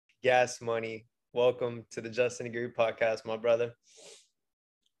Gas Money. Welcome to the Justin Agree podcast, my brother.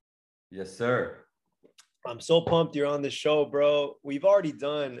 Yes, sir. I'm so pumped you're on the show, bro. We've already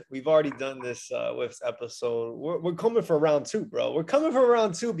done this with episode. We're coming for round two, bro. We're coming for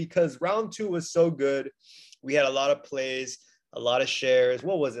round two because round two was so good. We had a lot of plays, a lot of shares.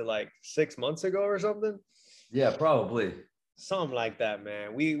 What was it, like 6 months ago or something? Yeah, probably. Something like that,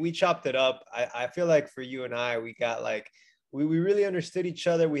 man. We chopped it up. I feel like for you and I, we got like we really understood each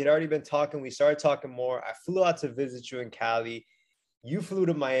other. We had already been talking. We started talking more. I flew out to visit you in Cali. You flew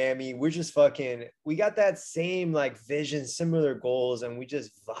to Miami. We're just we got that same like vision, similar goals, and we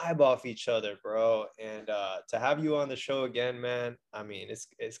just vibe off each other, bro. And to have you on the show again, man, I mean,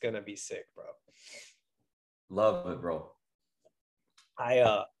 it's gonna be sick, bro. Love it, bro.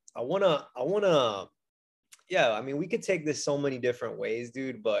 I wanna yeah, I mean, we could take this so many different ways,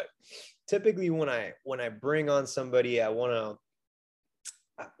 dude, but typically when I bring on somebody,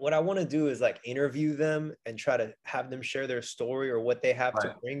 what I want to do is like interview them and try to have them share their story or what they have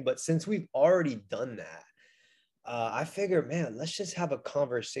to bring. But since we've already done that, I figure, man, let's just have a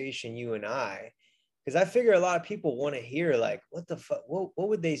conversation, you and I, because I figure a lot of people want to hear like, what the fuck, what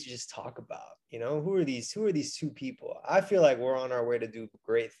would they just talk about? You know, who are these two people? I feel like we're on our way to do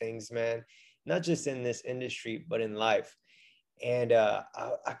great things, man, not just in this industry, but in life. And I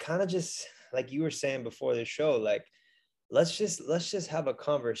kind of just, like you were saying before the show, like, let's just have a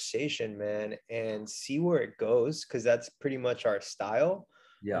conversation, man, and see where it goes, because that's pretty much our style.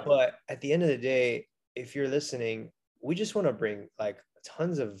 Yeah. But at the end of the day, if you're listening, we just want to bring like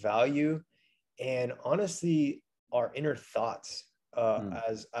tons of value and honestly our inner thoughts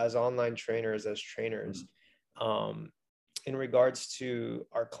as online trainers, as trainers, in regards to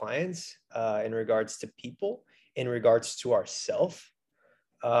our clients, in regards to people, in regards to ourself.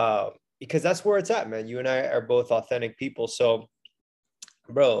 Because that's where it's at, man. You and I are both authentic people. So,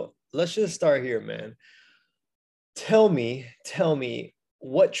 bro, let's just start here, man. Tell me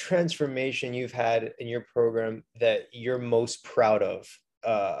what transformation you've had in your program that you're most proud of,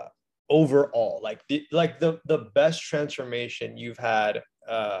 overall, like the best transformation you've had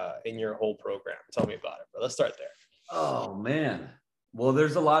in your whole program. Tell me about it, bro. Let's start there. Oh, man. Well,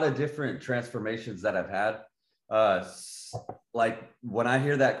 there's a lot of different transformations that I've had. Like when I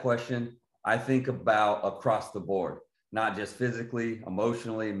hear that question, I think about across the board, not just physically,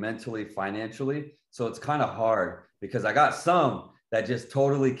 emotionally, mentally, financially. So it's kind of hard because I got some that just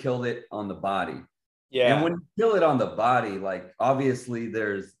totally killed it on the body. Yeah. And when you kill it on the body, like obviously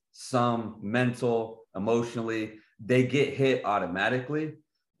there's some mental, emotionally, they get hit automatically.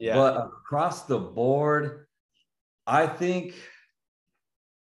 Yeah. But across the board, I think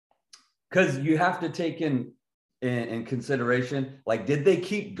because you have to take in consideration, like, did they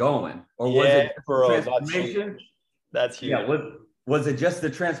keep going, or was it transformation? That's huge. Yeah, was it just the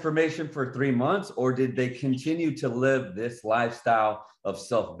transformation for 3 months, or did they continue to live this lifestyle of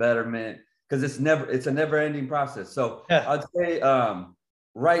self-betterment? Because it's a never-ending process. So yeah. I'd say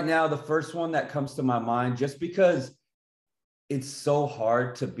right now the first one that comes to my mind, just because it's so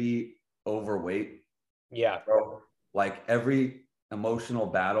hard to be overweight. Yeah, bro. Like every emotional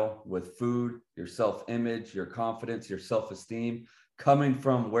battle with food, your self-image, your confidence, your self-esteem, coming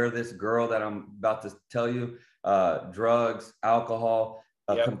from where this girl that I'm about to tell you, drugs, alcohol,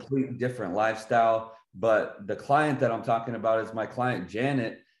 a complete different lifestyle. But the client that I'm talking about is my client,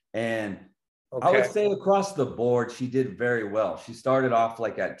 Janet. And I would say across the board, she did very well. She started off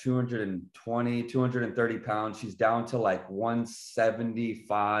like at 220, 230 pounds. She's down to like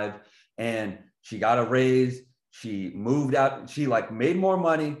 175, and she got a raise. She moved out. She like made more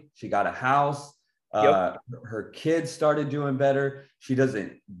money. She got a house. Her kids started doing better. She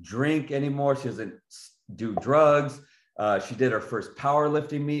doesn't drink anymore. She doesn't do drugs. She did her first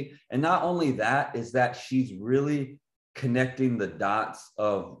powerlifting meet. And not only that, is that she's really connecting the dots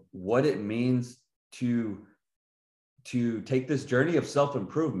of what it means to take this journey of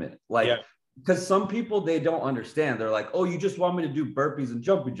self-improvement. Like, because some people, they don't understand. They're like, oh, you just want me to do burpees and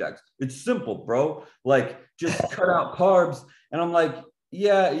jumping jacks. It's simple, bro. Like, just cut out carbs. And I'm like,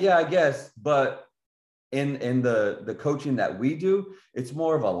 yeah, I guess. But in the coaching that we do, it's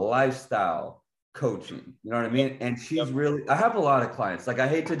more of a lifestyle coaching. You know what I mean? And she's really, I have a lot of clients. Like, I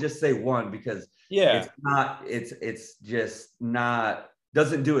hate to just say one because it's just not,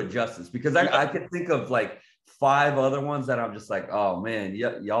 doesn't do it justice, because I could think of like 5 other ones that I'm just like, oh man,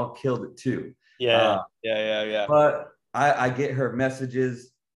 y'all killed it too. But I get her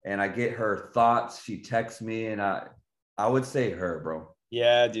messages and I get her thoughts. She texts me, and I would say her, bro.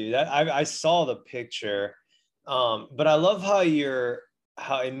 Yeah, dude. I saw the picture. But I love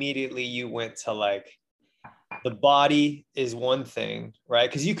how immediately you went to like the body is one thing, right?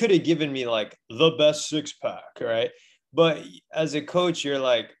 Because you could have given me like the best six pack, right? But as a coach, you're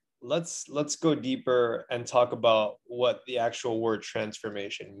like, let's go deeper and talk about what the actual word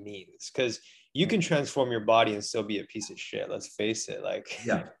transformation means. Because you can transform your body and still be a piece of shit. Let's face it. Like,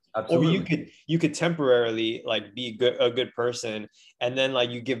 Yeah, or absolutely. you could temporarily like be a good person, and then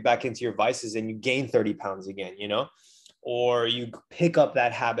like you give back into your vices and you gain 30 pounds again, you know, or you pick up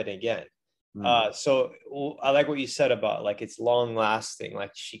that habit again. Mm, So I like what you said about like it's long lasting,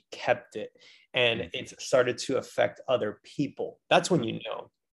 like she kept it and mm, it started to affect other people. That's when mm, you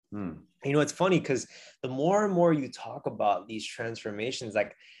know. mm, You know, it's funny because the more and more you talk about these transformations,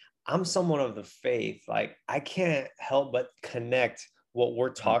 like I'm someone of the faith, like I can't help but connect what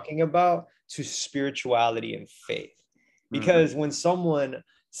we're mm, talking about to spirituality and faith. mm, Because when someone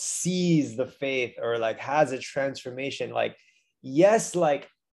sees the faith or like has a transformation, like, yes, like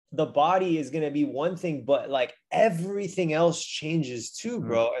the body is going to be one thing, but like everything else changes too, mm,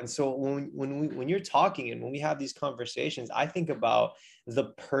 bro. And so when you're talking and when we have these conversations, I think about the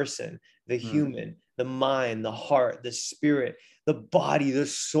person, the mm. human, the mind, the heart, the spirit, the body, the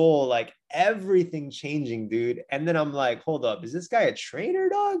soul, like everything changing, dude. And then I'm like, hold up, is this guy a trainer,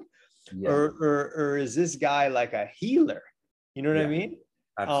 dog? Yeah, Or is this guy like a healer? You know what I yeah, mean?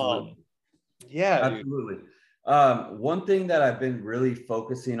 absolutely. Yeah, dude. Absolutely. One thing that I've been really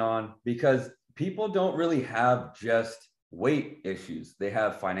focusing on, because people don't really have just weight issues. They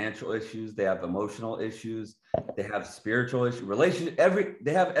have financial issues, they have emotional issues, they have spiritual issues, relationship,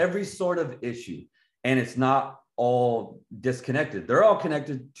 they have every sort of issue. And it's not all disconnected. They're all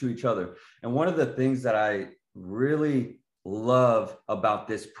connected to each other. And one of the things that I really love about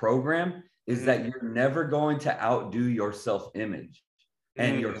this program is Mm-hmm. that you're never going to outdo your self-image.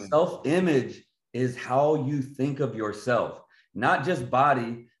 And your Mm-hmm. self-image is how you think of yourself, not just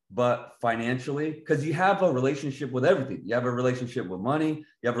body, but financially, because you have a relationship with everything. You have a relationship with money,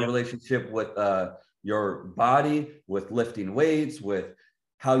 you have a Yep. relationship with your body, with lifting weights, with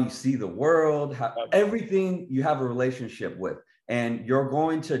how you see the world, Yep. everything you have a relationship with. And you're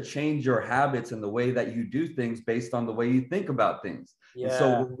going to change your habits and the way that you do things based on the way you think about things. And so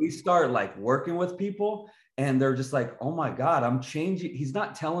Yeah. when we start like working with people, and they're just like, oh my God, I'm changing. He's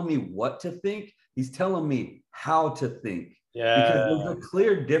not telling me what to think. He's telling me how to think, because there's Yeah. a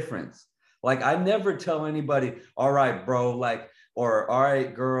clear difference. Like I never tell anybody, all right, bro, like, or all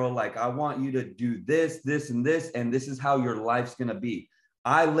right, girl, like I want you to do this, this, and this is how your life's going to be.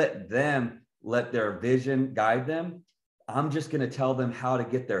 I let them let their vision guide them. I'm just going to tell them how to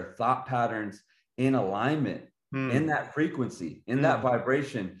get their thought patterns in alignment, in Hmm. that frequency, in that Hmm.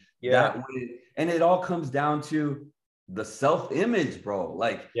 vibration. Yeah. That way, and it all comes down to the self-image, bro.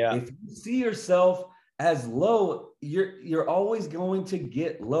 Like Yeah. if you see yourself as low, you're always going to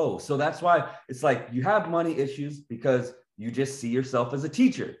get low. So that's why it's like you have money issues because you just see yourself as a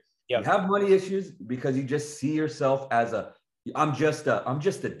teacher. You Yep. have money issues because you just see yourself as I'm just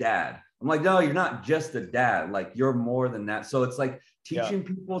a dad. I'm like, no, you're not just a dad. Like you're more than that. So it's like Yeah. teaching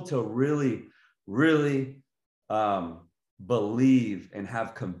people to really, really believe and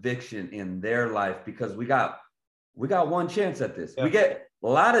have conviction in their life, because we got one chance at this. We Yeah. get a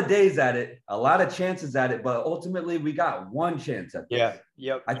lot of days at it, a lot of chances at it, but ultimately we got one chance at Yeah. this.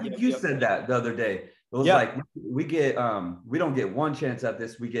 Yep. I Yep. think you Yep. said that the other day. It was Yeah. like we get we don't get one chance at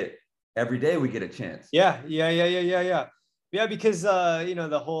this. We get every day we get a chance. Yeah, yeah, yeah, yeah, yeah, yeah. Yeah, because you know,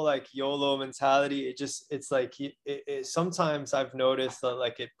 the whole like YOLO mentality, it's like sometimes I've noticed that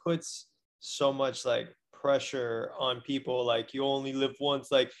like it puts so much like pressure on people, like you only live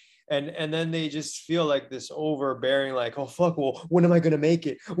once, like and then they just feel like this overbearing, like, oh fuck, well, when am I gonna make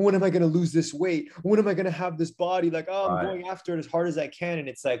it? When am I gonna lose this weight? When am I gonna have this body? Like, oh, I'm Right. going after it as hard as I can. And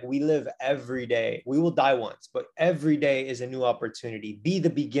it's like we live every day. We will die once, but every day is a new opportunity. Be the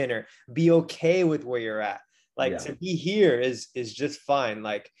beginner, be okay with where you're at. Like Yeah. to be here is just fine.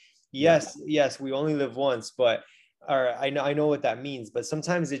 Like Yeah. yes, we only live once, but or I know what that means, but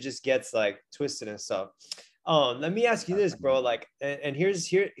sometimes it just gets like twisted and stuff. Let me ask you this, bro. Like, and here's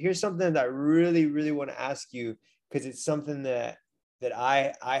something that I really want to ask you, because it's something that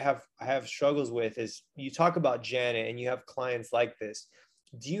I have struggles with. Is you talk about Janet and you have clients like this.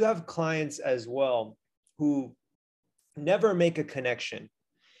 Do you have clients as well who never make a connection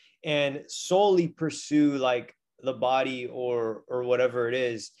and solely pursue like the body or whatever it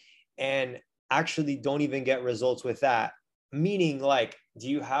is, and actually don't even get results with that? Meaning, like, do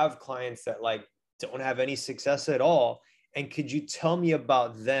you have clients that like don't have any success at all? And could you tell me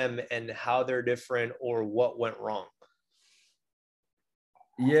about them and how they're different or what went wrong?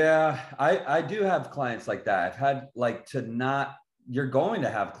 Yeah, I do have clients like that. I've had like to not, you're going to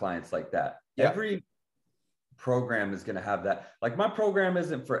have clients like that. Yeah. program is going to have that. Like my program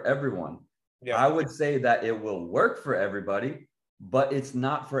isn't for everyone. Yeah. I would say that it will work for everybody, but it's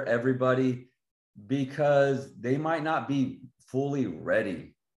not for everybody because they might not be fully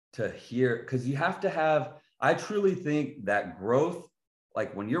ready to hear. Because you have to have, I truly think that growth,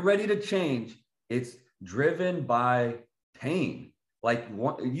 like when you're ready to change, it's driven by pain. Like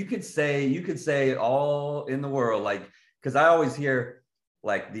you could say all in the world, like, because I always hear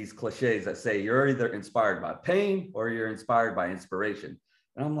like these cliches that say you're either inspired by pain or you're inspired by inspiration.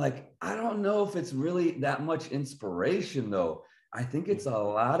 And I'm like, I don't know if it's really that much inspiration though. I think it's a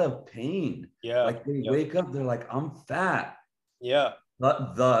lot of pain. Yeah. Like they wake up, they're like, I'm fat. Yeah.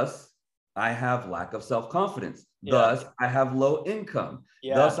 But thus, I have lack of self-confidence. Yeah. Thus, I have low income.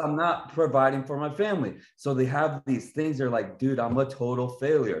 Yeah. Thus, I'm not providing for my family. So they have these things. They're like, dude, I'm a total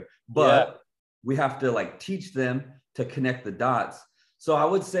failure. But we have to like teach them to connect the dots. So I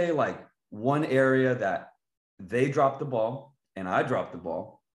would say like one area that they dropped the ball and I dropped the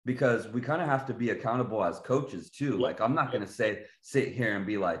ball, because we kind of have to be accountable as coaches too. Like I'm not going to sit here and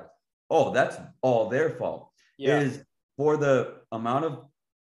be like, oh, that's all their fault. Is for the amount of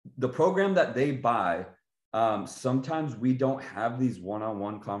the program that they buy. Sometimes we don't have these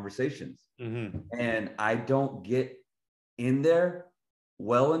one-on-one conversations, and I don't get in there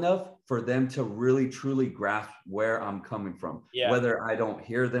well enough for them to really truly grasp where I'm coming from. Whether I don't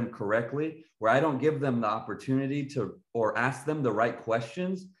hear them correctly, where I don't give them the opportunity to, or ask them the right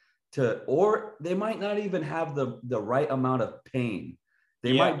questions to, or they might not even have the right amount of pain.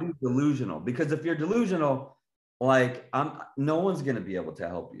 They might be delusional, because if you're delusional, like no one's going to be able to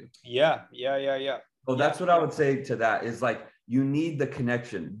help you. Yeah. So that's what I would say to that is like, you need the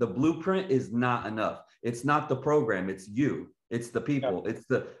connection. The blueprint is not enough. It's not the program. It's you. It's the people. It's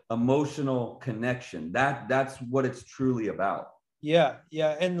the emotional connection. That's what it's truly about. Yeah.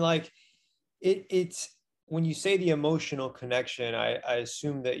 And like it's when you say the emotional connection, I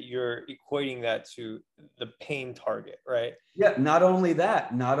assume that you're equating that to the pain target, right? Yeah. Not only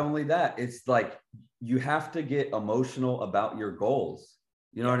that, it's like you have to get emotional about your goals.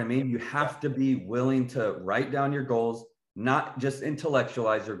 You know what I mean? You have to be willing to write down your goals, not just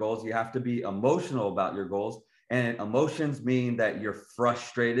intellectualize your goals. You have to be emotional about your goals. And emotions mean that you're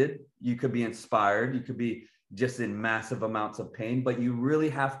frustrated. You could be inspired. You could be just in massive amounts of pain, but you really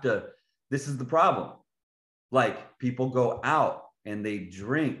have to, this is the problem. Like people go out and they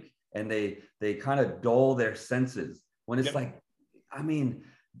drink and they kind of dull their senses when it's like, I mean,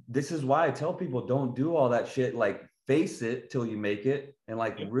 this is why I tell people don't do all that shit. Like face it till you make it, and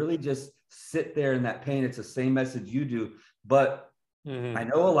like really just sit there in that pain. It's the same message you do, but I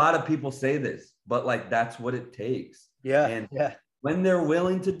know a lot of people say this, but like that's what it takes. And when they're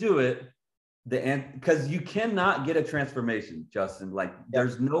willing to do it, because you cannot get a transformation, Justin. Like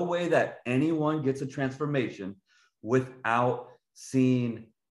there's no way that anyone gets a transformation without seeing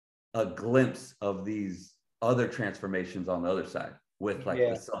a glimpse of these other transformations on the other side with like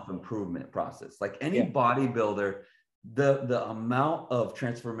the self-improvement process. Like any bodybuilder, the amount of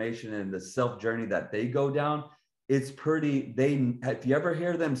transformation and the self journey that they go down, it's pretty, if you ever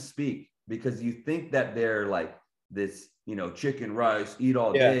hear them speak, because you think that they're like this, you know, chicken rice, eat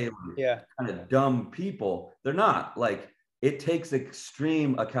all day, kind of dumb people. They're not. Like it takes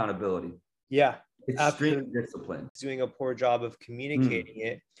extreme accountability. Extreme discipline. Doing a poor job of communicating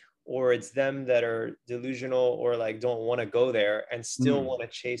it, or it's them that are delusional or like don't want to go there and still want to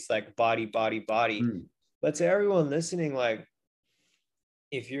chase like body. But to everyone listening, like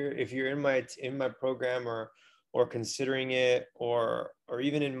if you're in my program or considering it or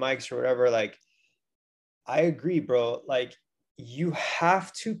even in Mike's or whatever, like I agree, bro. Like you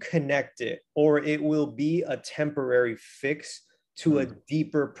have to connect it or it will be a temporary fix to a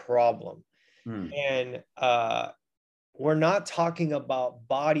deeper problem. And we're not talking about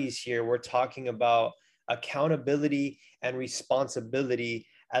bodies here. We're talking about accountability and responsibility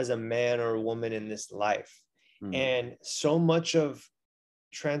as a man or a woman in this life. And so much of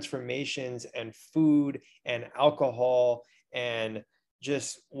transformations and food and alcohol and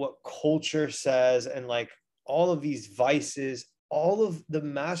just what culture says and like all of these vices, all of the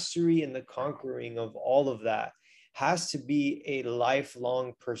mastery and the conquering of all of that has to be a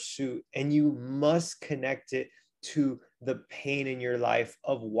lifelong pursuit, and you must connect it to the pain in your life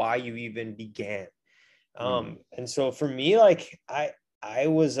of why you even began. And so for me, like I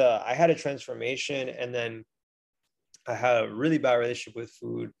had a transformation, and then I had a really bad relationship with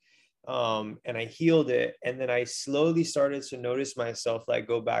food, and I healed it, and then I slowly started to notice myself like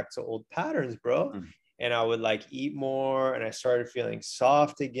go back to old patterns, bro. And I would like eat more, and I started feeling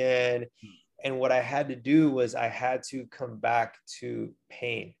soft again. And what I had to do was I had to come back to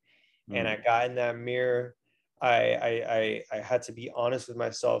pain. And I got in that mirror. I had to be honest with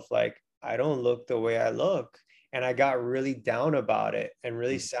myself, like, I don't look the way I look. And I got really down about it and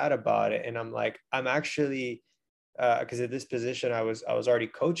really sad about it. And I'm like, I'm actually, because at this position I was already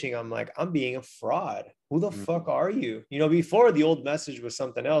coaching, I'm like, I'm being a fraud. Who the fuck are you? You know, before the old message was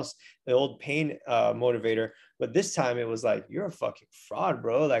something else, the old pain motivator, but this time it was like, you're a fucking fraud,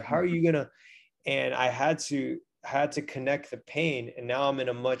 bro. Like, how are you gonna? And I had to connect the pain, and now I'm in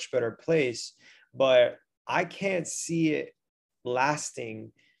a much better place. But I can't see it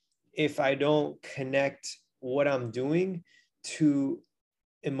lasting if I don't connect what I'm doing to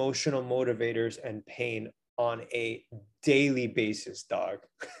emotional motivators and pain on a daily basis, dog.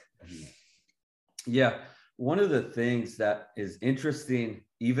 Yeah. One of the things that is interesting,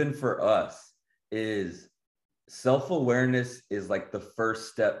 even for us, is self-awareness is like the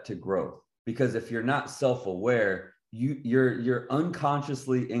first step to growth. Because if you're not self-aware, you're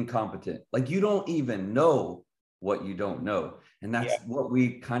unconsciously incompetent. Like you don't even know what you don't know. And that's what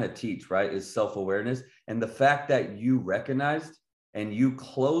we kind of teach, right? Is self-awareness. And the fact that you recognized and you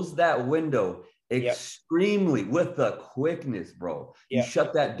closed that window extremely with the quickness, bro. You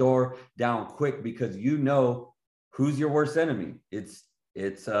shut that door down quick because you know who's your worst enemy. It's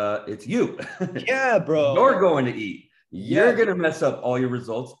you. Yeah, bro. You're going to eat. You're going to mess up all your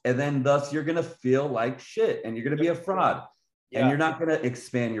results. And then thus you're going to feel like shit and you're going to be a fraud. And you're not going to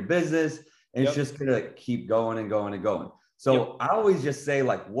expand your business. And it's just going to keep going and going and going. So I always just say,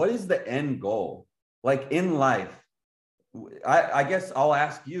 like, what is the end goal? Like in life, I guess I'll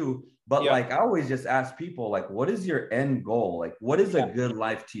ask you, but like I always just ask people, like, what is your end goal? Like, what is a good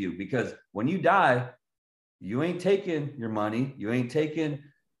life to you? Because when you die, you ain't taking your money, you ain't taking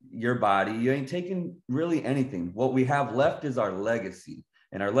your body, you ain't taking really anything. What we have left is our legacy,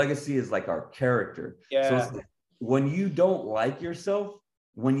 and our legacy is like our character. So it's like, when you don't like yourself,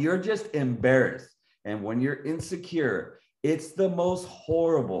 when you're just embarrassed and when you're insecure, it's the most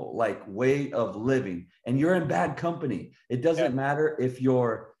horrible like way of living, and you're in bad company. It doesn't matter if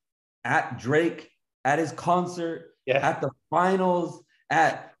you're at Drake at his concert, at the finals,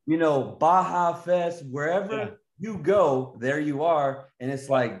 at Baja Fest, wherever you go, there you are. And it's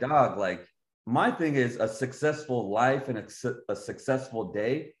like, dog, like my thing is a successful life and a successful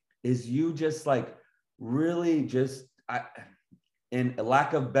day is you just like really just, in a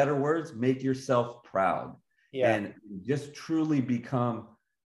lack of better words, make yourself proud and just truly become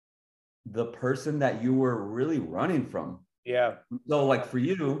the person that you were really running from. So like for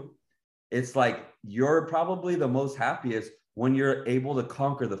you, it's like you're probably the most happiest when you're able to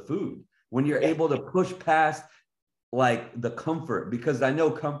conquer the food, when you're able to push past like the comfort, because I know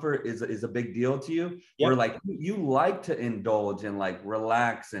comfort is a big deal to you, where like you like to indulge and like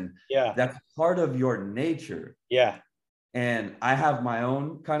relax, and that's part of your nature. And I have my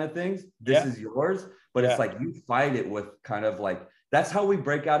own kind of things. This is yours, but it's like you fight it with kind of like, that's how we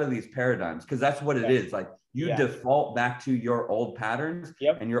break out of these paradigms, because that's what it is. Like you default back to your old patterns,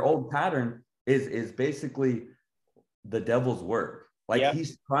 and your old pattern is basically the devil's work. Like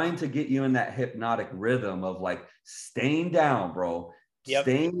he's trying to get you in that hypnotic rhythm of like staying down, bro,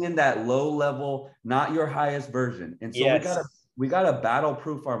 staying in that low level, not your highest version. And so we gotta battle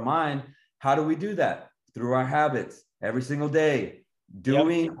proof our mind. How do we do that? Through our habits every single day,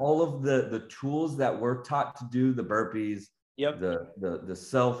 doing all of the tools that we're taught to do, the burpees, the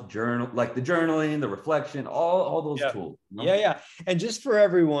self journal, like the journaling, the reflection, all those tools. And just for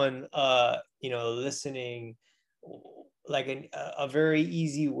everyone listening, like a very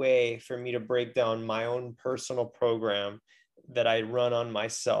easy way for me to break down my own personal program that I run on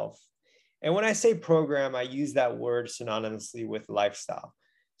myself. And when I say program, I use that word synonymously with lifestyle.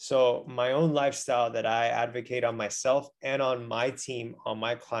 So my own lifestyle that I advocate on myself and on my team, on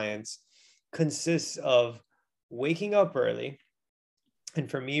my clients, consists of waking up early. And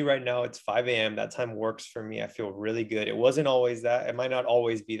for me right now, it's 5 a.m. That time works for me. I feel really good. It wasn't always that. It might not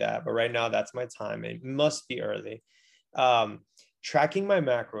always be that, but right now that's my time. It must be early. Tracking my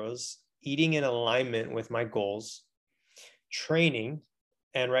macros, eating in alignment with my goals, training.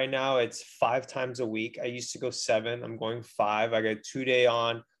 And right now it's 5 times a week. I used to go 7. I'm going 5. I get 2 day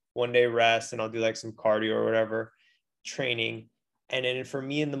on, 1 day rest, and I'll do like some cardio or whatever, training. And then for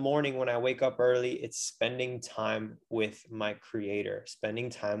me in the morning, when I wake up early, it's spending time with my creator, spending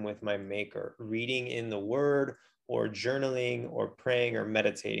time with my maker, reading in the word or journaling or praying or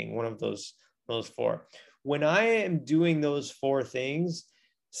meditating, one of those 4. When I am doing those 4 things,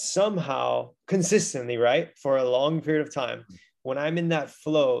 somehow consistently, right, for a long period of time, when I'm in that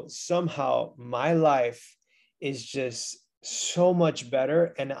flow, somehow my life is just so much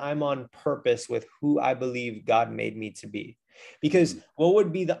better, and I'm on purpose with who I believe God made me to be. Because what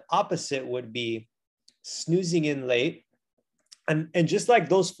would be the opposite would be snoozing in late. And just like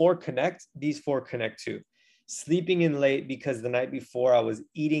those four connect, these four connect too. Sleeping in late because the night before I was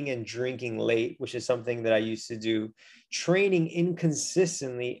eating and drinking late, which is something that I used to do. Training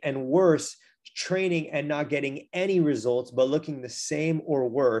inconsistently, and worse, training and not getting any results, but looking the same or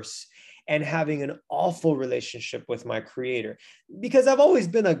worse, and having an awful relationship with my creator. Because I've always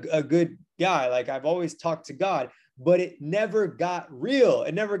been a good guy. Like I've always talked to God, but it never got real.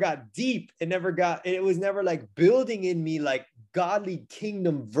 It never got deep. It was never like building in me like godly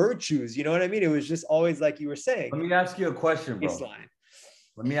kingdom virtues. You know what I mean? It was just always like you were saying. Let me ask you a question, bro. Baseline.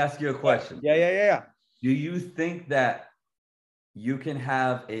 Let me ask you a question. Yeah. Do you think that you can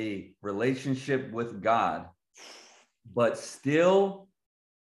have a relationship with God, but still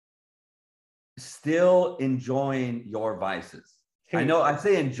enjoying your vices? I know I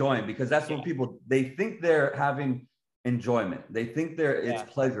say enjoying because that's what people, they think they're having enjoyment. They think it's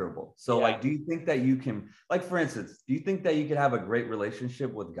pleasurable. So like, do you think that you can, like, for instance, do you think that you could have a great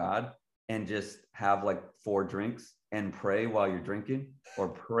relationship with God and just have like 4 drinks and pray while you're drinking, or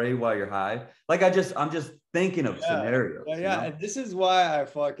pray while you're high? Like, I'm just thinking of scenarios. Yeah. You know? And this is why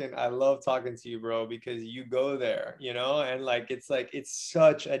I love talking to you, bro, because you go there, you know, and like, it's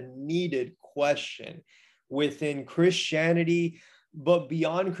such a needed question within Christianity, but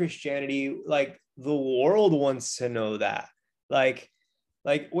beyond Christianity. Like, the world wants to know that. Like,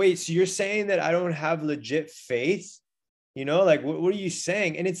 wait, so you're saying that I don't have legit faith? You know, like, what are you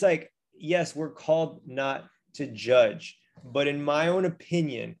saying? And it's like, yes, we're called not to judge, but in my own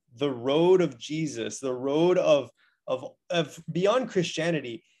opinion, the road of Jesus, the road of beyond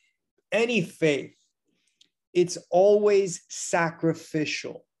Christianity, any faith, it's always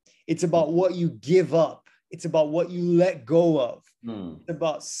sacrificial. It's about what you give up. It's about what you let go of. It's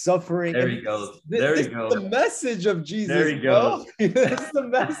about suffering. There you go. This is the message of Jesus. There you go. This is the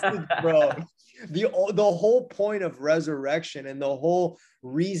message, bro. The whole point of resurrection and the whole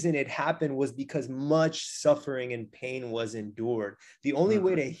reason it happened was because much suffering and pain was endured. The only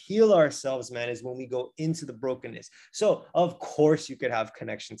way to heal ourselves, man, is when we go into the brokenness. So of course you could have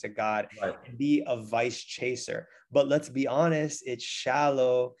connection to God and be a vice chaser, but let's be honest, it's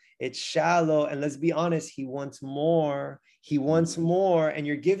shallow. And let's be honest, he wants more. And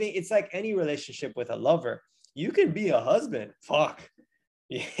you're giving, it's like any relationship with a lover. You can be a husband. Fuck.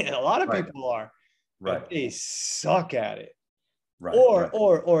 Yeah, a lot of people are, but they suck at it.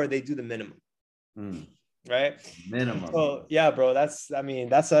 Or they do the minimum. Right? Minimum. So yeah, bro, that's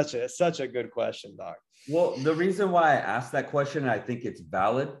such a good question, Doc. Well, the reason why I asked that question, and I think it's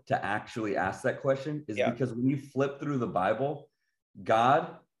valid to actually ask that question, is because when you flip through the Bible,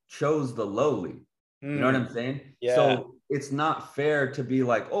 God chose the lowly. You know what I'm saying? Yeah. So it's not fair to be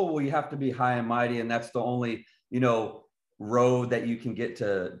like, oh, well, you have to be high and mighty, and that's the only, road that you can get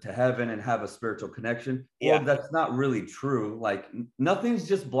to heaven and have a spiritual connection. Well, that's not really true. Like, nothing's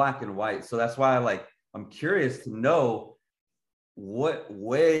just black and white. So that's why I'm curious to know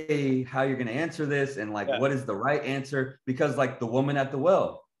how you're going to answer this, and what is the right answer, because like the woman at the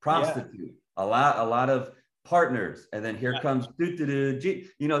well, prostitute, a lot of partners, and then here comes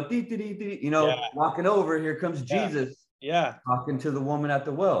walking over, here comes Jesus talking to the woman at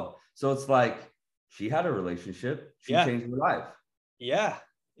the well. So it's like, she had a relationship. She changed her life. Yeah,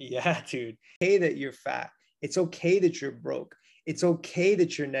 dude. It's okay that you're fat. It's okay that you're broke. It's okay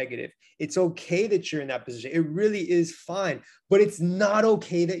that you're negative. It's okay that you're in that position. It really is fine, but it's not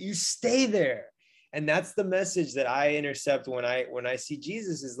okay that you stay there. And that's the message that I intercept when I see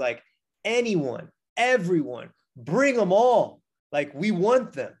Jesus, is like, anyone, everyone, bring them all. Like, we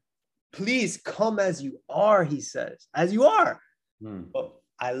want them. Please come as you are, he says, as you are. But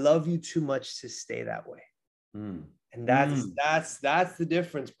I love you too much to stay that way. And that's the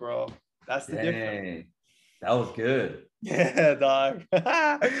difference, bro. That's the difference. That was good. Yeah, dog.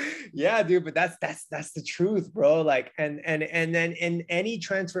 Yeah, dude, but that's the truth, bro. Like, and then in any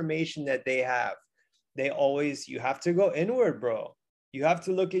transformation that they have, you have to go inward, bro. You have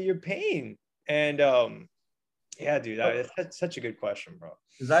to look at your pain. And yeah, dude, that's such a good question, bro.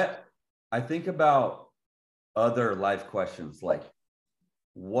 Because I think about other life questions, like,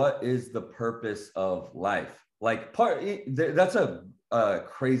 what is the purpose of life? Like, that's a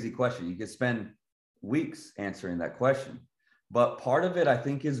crazy question. You could spend weeks answering that question, but part of it, I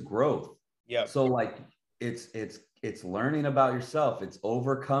think, is growth. Yeah. So like, it's learning about yourself. It's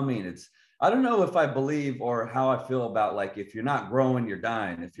overcoming. I don't know if I believe or how I feel about, like, if you're not growing, you're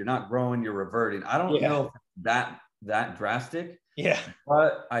dying. If you're not growing, you're reverting. I don't know if that drastic. Yeah.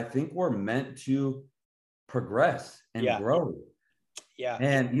 But I think we're meant to progress and grow. Yeah.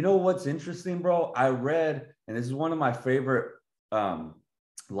 And you know what's interesting, bro? I read, and this is one of my favorite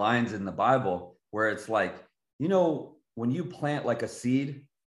lines in the Bible. where it's like, you know, when you plant like a seed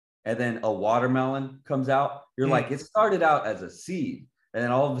and then a watermelon comes out, you're like, it started out as a seed. And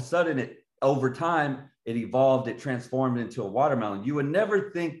then all of a sudden over time, it evolved, it transformed into a watermelon. You would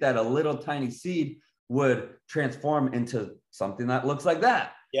never think that a little tiny seed would transform into something that looks like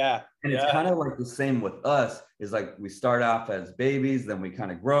that. Yeah. And it's kind of like the same with us, is like we start off as babies, then we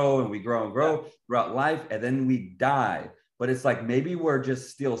kind of grow and we grow and grow throughout life, and then we die. But it's like maybe we're just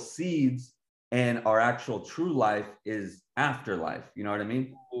still seeds and our actual true life is afterlife. You know what I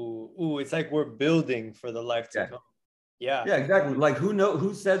mean? Ooh, it's like we're building for the life to come. Yeah. Yeah, exactly. Like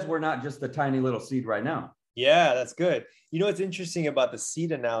who says we're not just a tiny little seed right now? Yeah, that's good. You know, what's interesting about the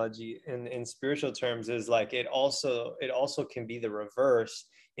seed analogy in spiritual terms is like it also can be the reverse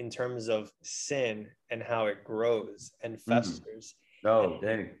in terms of sin and how it grows and festers. Oh,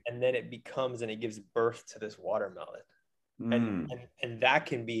 dang. And then it becomes and it gives birth to this watermelon. And that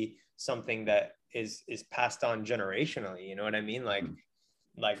can be something that is passed on generationally. You know what I mean? Like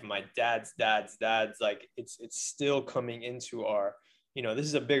my dad's like it's still coming into our, you know, this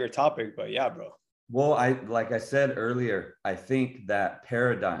is a bigger topic, but yeah, bro. Well, like I said earlier, I think that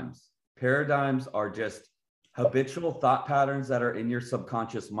paradigms are just habitual thought patterns that are in your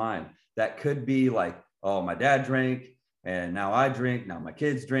subconscious mind that could be like, oh, my dad drank and now I drink, now my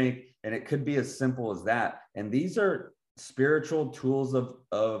kids drink. And it could be as simple as that. And these are spiritual tools of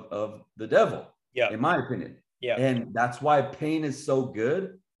the devil, in my opinion. Yeah. And that's why pain is so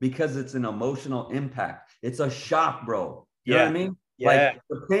good, because it's an emotional impact. It's a shock, bro. You know what I mean? Yeah. Like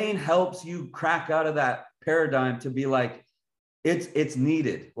the pain helps you crack out of that paradigm to be like, it's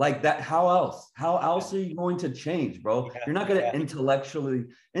needed. Like that. How else are you going to change, bro? You're not going to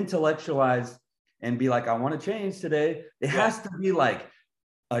intellectualize and be like, I want to change today. It has to be like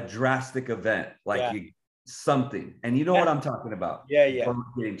a drastic event, like something. And you know what I'm talking about? From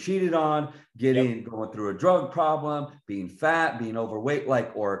getting cheated on, going through a drug problem, being fat, being overweight,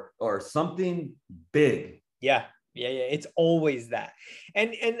 like or something big. Yeah. It's always that.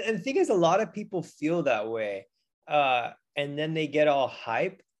 And the thing is, a lot of people feel that way. And then they get all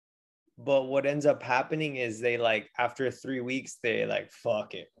hype. But what ends up happening is they like after 3 weeks, they like,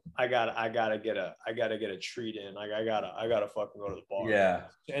 fuck it. I gotta get a treat in. Like I gotta fucking go to the bar. Yeah.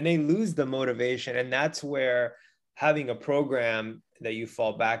 And they lose the motivation. And that's where having a program that you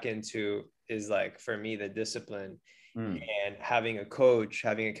fall back into is like, for me, the discipline and having a coach,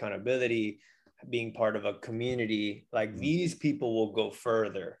 having accountability, being part of a community. Like these people will go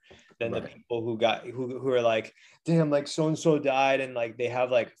further than the people who are like, damn, like so-and-so died and like they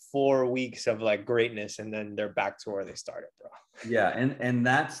have like 4 weeks of like greatness and then they're back to where they started, bro. Yeah. And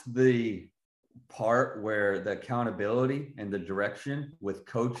that's the part where the accountability and the direction with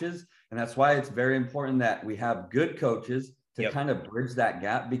coaches. And that's why it's very important that we have good coaches to kind of bridge that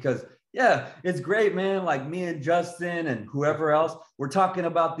gap, because it's great, man. Like me and Justin and whoever else, we're talking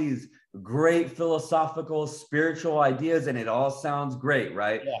about these great philosophical, spiritual ideas, and it all sounds great,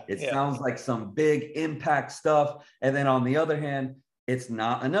 right? It sounds like some big impact stuff. And then on the other hand, it's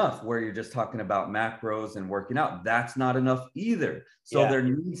not enough where you're just talking about macros and working out. That's not enough either. So there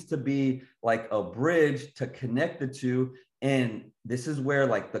needs to be like a bridge to connect the two. And this is where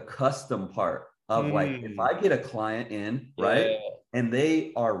like the custom part of like, if I get a client in, right? And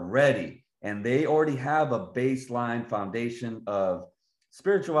they are ready and they already have a baseline foundation of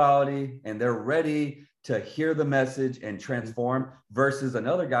spirituality and they're ready to hear the message and transform, versus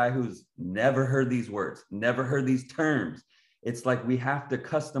another guy who's never heard these words, never heard these terms. It's like we have to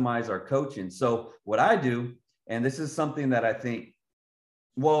customize our coaching. So what I do, and this is something that I think,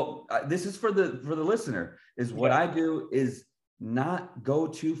 this is for the listener, is what I do is not go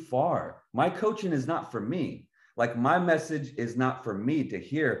too far. My coaching is not for me. Like my message is not for me to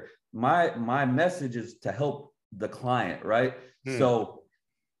hear. My message is to help the client, right? So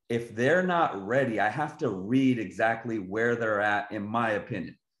if they're not ready, I have to read exactly where they're at, in my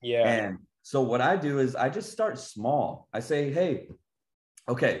opinion. And so what I do is I just start small. I say, hey,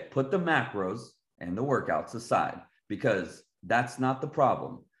 okay, put the macros and the workouts aside, because that's not the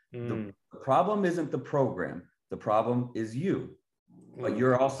problem. The problem isn't the program. The problem is you. But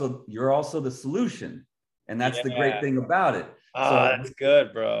you're also the solution. And that's the great thing about it. That's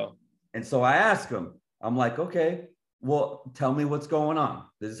good, bro. And so I ask them, I'm like, okay, well, tell me what's going on.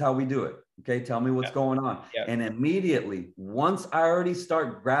 This is how we do it. Okay, tell me what's going on. And immediately, once I already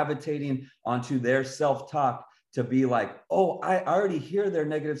start gravitating onto their self-talk to be like, oh, I already hear their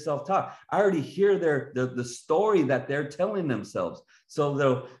negative self-talk. I already hear the story that they're telling themselves. So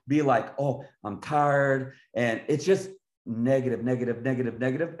they'll be like, oh, I'm tired. And it's just negative.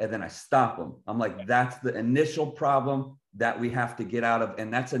 And then I stop them. I'm like, that's the initial problem. that we have to get out of.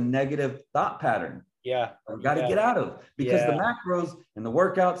 And that's a negative thought pattern. Yeah. We got to get out of, because the macros and the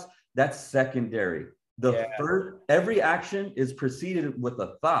workouts, that's secondary. The first, every action is preceded with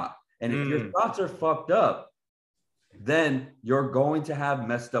a thought. And if your thoughts are fucked up, then you're going to have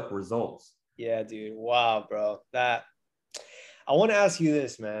messed up results. Yeah, dude. Wow, bro. That, I want to ask you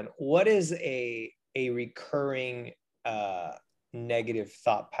this, man. What is a recurring negative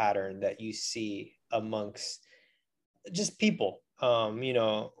thought pattern that you see amongst just people? You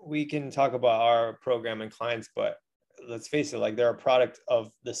know, we can talk about our program and clients, but let's face it, like they're a product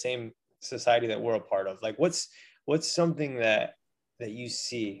of the same society that we're a part of. Like what's something that you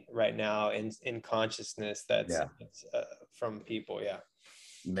see right now in consciousness that's from people? Yeah,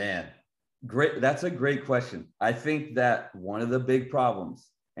 man, great. That's a great question. I think that one of the big problems,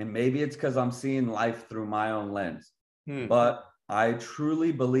 and maybe it's because I'm seeing life through my own lens, but I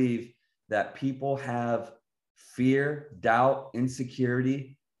truly believe that people have fear, doubt,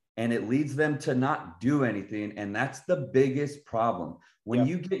 insecurity, and it leads them to not do anything. And that's the biggest problem. When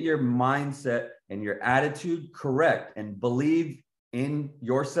you get your mindset and your attitude correct and believe in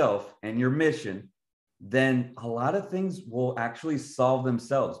yourself and your mission, then a lot of things will actually solve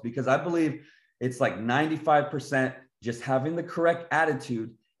themselves. Because I believe it's like 95% just having the correct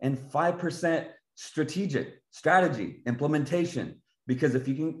attitude and 5% strategy, implementation. Because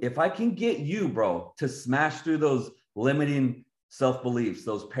if I can get you, bro, to smash through those limiting self-beliefs,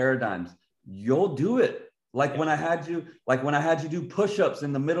 those paradigms, you'll do it. Like when I had you do push-ups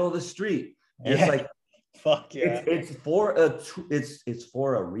in the middle of the street. It's like, fuck yeah. It's for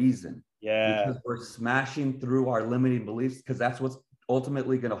a reason. Yeah. Because we're smashing through our limiting beliefs, because that's what's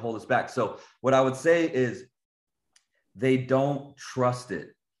ultimately going to hold us back. So what I would say is they don't trust it.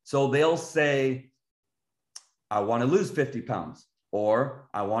 So they'll say, I want to lose 50 pounds, or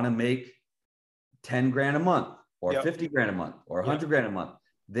I want to make 10 grand a month, or 50 grand a month, or 100 grand a month.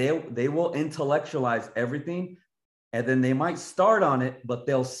 They will intellectualize everything, and then they might start on it, but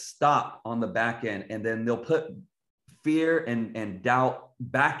they'll stop on the back end, and then they'll put fear and doubt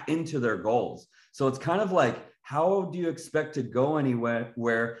back into their goals. So it's kind of like, how do you expect to go anywhere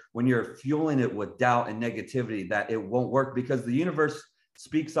where when you're fueling it with doubt and negativity, that it won't work? Because the universe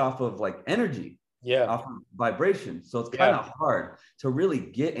speaks off of like energy, off of vibration. So it's kind of hard to really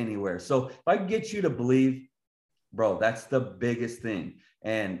get anywhere. So if I can get you to believe, bro, that's the biggest thing.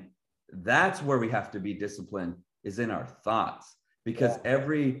 And that's where we have to be disciplined, is in our thoughts, because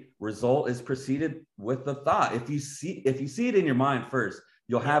every result is preceded with the thought. If you see it in your mind first,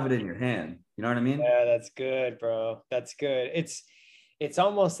 you'll have it in your hand. You know what I mean? Yeah, that's good, bro. That's good. It's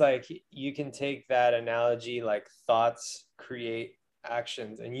almost like you can take that analogy, like thoughts create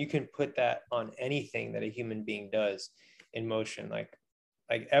actions, and you can put that on anything that a human being does in motion. Like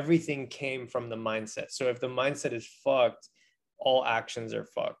everything came from the mindset. So if the mindset is fucked, all actions are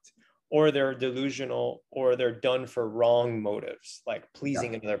fucked, or they're delusional, or they're done for wrong motives, like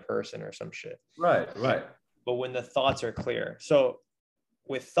pleasing another person or some shit. Right. But when the thoughts are clear, so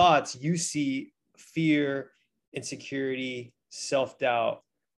with thoughts, you see fear, insecurity, self-doubt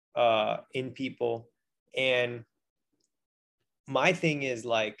in people. And my thing is,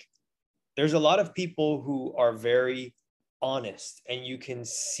 like, there's a lot of people who are very honest, and you can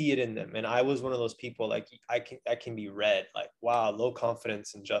see it in them. And I was one of those people, like I can be read, like, wow, low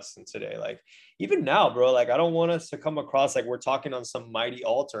confidence in Justin today. Like even now, bro, like I don't want us to come across like we're talking on some mighty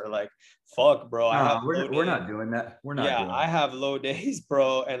altar. Like, fuck, bro, we're not doing that. We're not doing I have low days,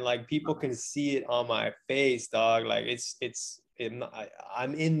 bro, and like people can see it on my face, dog. Like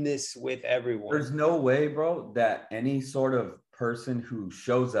I'm in this with everyone. There's no way, bro, that any sort of person who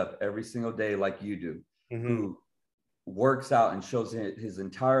shows up every single day like you do, who works out and shows his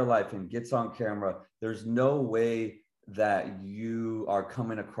entire life and gets on camera, there's no way that you are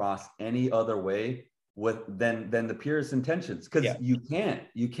coming across any other way than the purest intentions, because you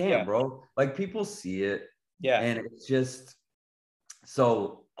can't bro. Like people see it, and it's just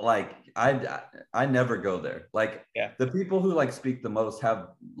so like I never go there. Like the people who like speak the most have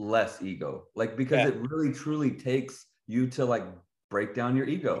less ego, like because it really truly takes you to like break down your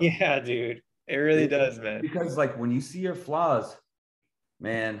ego. Yeah, dude. It really does, man. Because like when you see your flaws,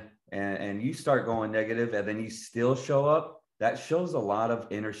 man, and you start going negative, and then you still show up, that shows a lot of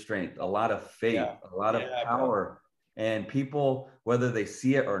inner strength, a lot of faith, a lot of power. Bro. And people, whether they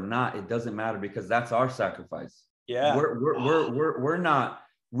see it or not, it doesn't matter, because that's our sacrifice. Yeah. We're not,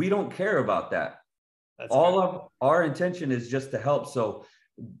 we don't care about that. All of our intention is just to help. So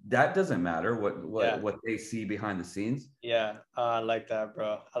that doesn't matter Yeah. what they see behind the scenes. Yeah, I like that,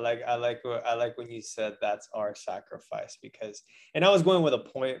 bro. I like when you said that's our sacrifice, because, and I was going with a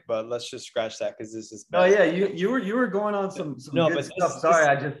point, but let's just scratch that because this is Oh better. yeah, you were going on some No, good but stuff. Sorry,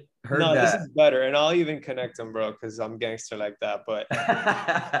 I just heard no, this that. is better, and I'll even connect them, bro, because I'm gangster like that. But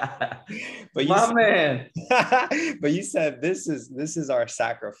but you My man. but you said this is our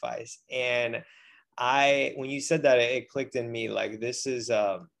sacrifice, and when you said that, it clicked in me, like this is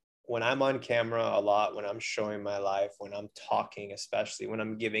when I'm on camera a lot, when I'm showing my life, when I'm talking, especially when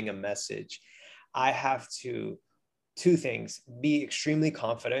I'm giving a message, I have to, two things: be extremely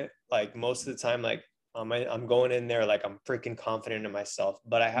confident, like most of the time, like I'm going in there like I'm freaking confident in myself,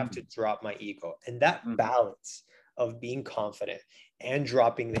 but I have to drop my ego, and that balance of being confident and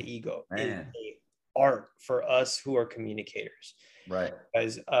dropping the ego is Man. a art for us who are communicators. Right.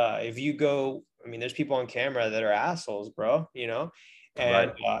 Because if you go, I mean, there's people on camera that are assholes, bro, and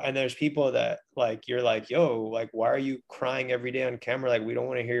Right. and there's people that, like, you're like, yo, like, why are you crying every day on camera? Like, we don't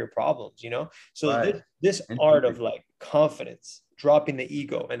want to hear your problems. So Right. this art of like confidence, dropping the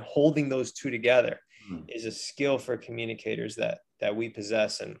ego, and holding those two together is a skill for communicators that we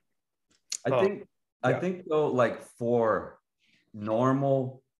possess. And I think I yeah. think though, like for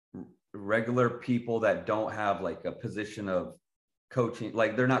normal regular people that don't have like a position of coaching,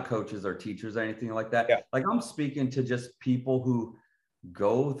 like they're not coaches or teachers or anything like that. Yeah. Like I'm speaking to just people who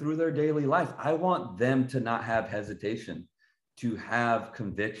go through their daily life. I want them to not have hesitation, to have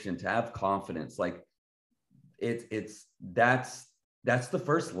conviction, to have confidence. Like that's the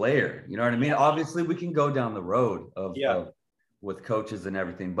first layer. You know what I mean? Obviously, we can go down the road of with coaches and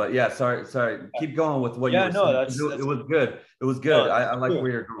everything. But yeah, sorry. Keep going with what you Yeah, were no, saying. that's It was good. It was good. no, I like true.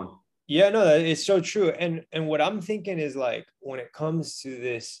 where you're going. Yeah, no, it's so true. And what I'm thinking is, like, when it comes to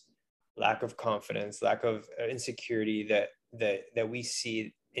this lack of confidence, lack of insecurity that we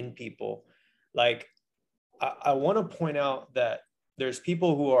see in people, like, I want to point out that there's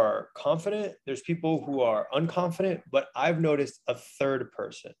people who are confident, there's people who are unconfident, but I've noticed a third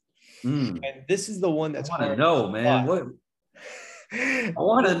person. And this is the one that's I want to hard know, to man. spot. What I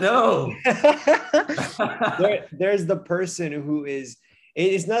want to know. There's the person who is,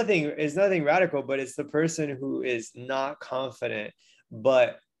 it's nothing radical, but it's the person who is not confident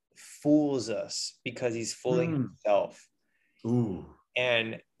but fools us because he's fooling himself. Ooh.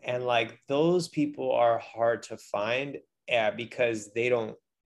 And like, those people are hard to find, because they don't,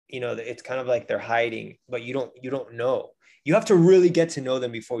 it's kind of like they're hiding, but you don't know. You have to really get to know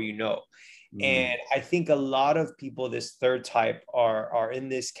them before you know. And I think a lot of people, this third type, are in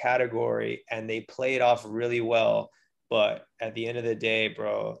this category, and they play it off really well. But at the end of the day,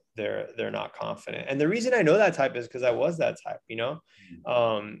 bro, they're not confident. And the reason I know that type is because I was that type.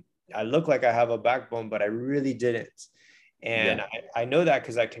 I look like I have a backbone, but I really didn't. And Yeah. I know that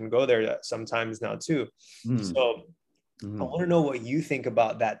because I can go there sometimes now too. So I want to know what you think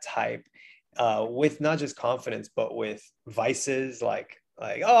about that type, with not just confidence, but with vices, like,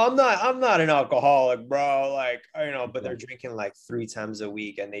 oh, I'm not an alcoholic, bro, like, but they're drinking like 3 times a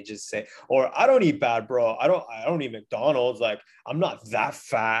week, and they just say, or I don't eat bad, bro, I don't eat McDonald's, like, I'm not that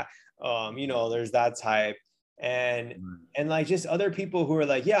fat. There's that type. And like, just other people who are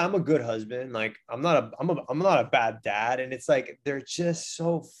like, yeah, I'm a good husband, like, I'm not a bad dad. And it's like, they're just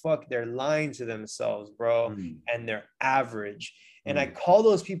so they're lying to themselves, bro. And they're average. And I call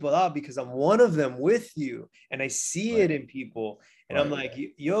those people out because I'm one of them with you, and I see it in people. And I'm like,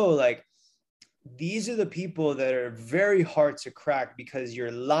 yo, like, these are the people that are very hard to crack because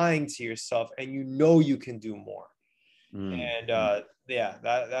you're lying to yourself and you can do more. And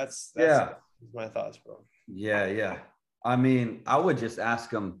that's my thoughts, bro. Yeah. I mean, I would just ask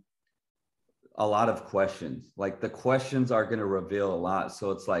them a lot of questions. Like the questions are going to reveal a lot.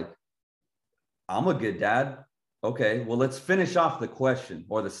 So it's like, I'm a good dad. Okay, well, let's finish off the question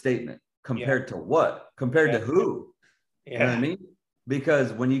or the statement. Compared to what? Compared to who? You know what I mean?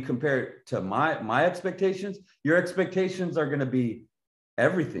 Because when you compare it to my expectations, your expectations are going to be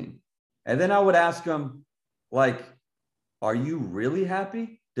everything. And then I would ask them, like, are you really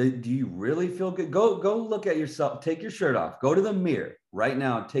happy? Do you really feel good? Go look at yourself. Take your shirt off. Go to the mirror right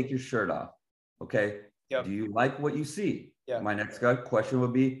now and take your shirt off. Okay. Yep. Do you like what you see? Yeah. My next question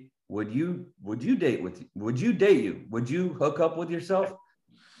would be, would you date with you? Would you date you? Would you hook up with yourself?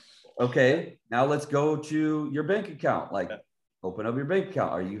 Okay. Now let's go to your bank account. Like, open up your bank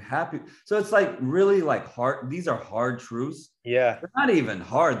account. Are you happy? So it's like really like hard. These are hard truths. Yeah. They're not even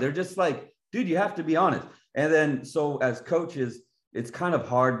hard. They're just like, dude, you have to be honest. And then, so as coaches, it's kind of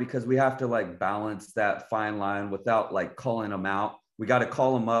hard because we have to like balance that fine line without like calling them out. We got to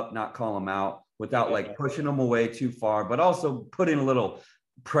call them up, not call them out, without like pushing them away too far, but also putting a little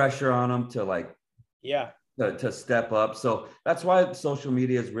pressure on them to like, yeah, to step up. So that's why social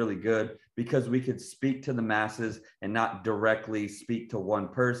media is really good, because we could speak to the masses and not directly speak to one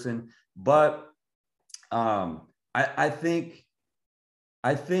person. But I think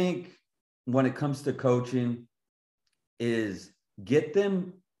when it comes to coaching is get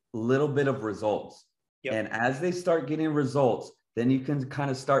them a little bit of results. yep. And as they start getting results, then you can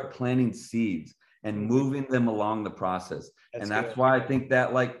kind of start planting seeds and moving them along the process. That's good. why I think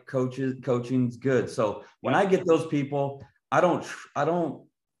that like coaching's good. So when I get those people, I don't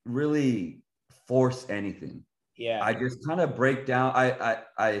really force anything. Yeah. I just kind of break down.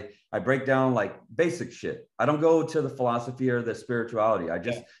 I break down like basic shit. I don't go to the philosophy or the spirituality. I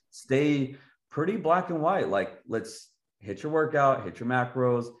just stay pretty black and white. Like, let's hit your workout, hit your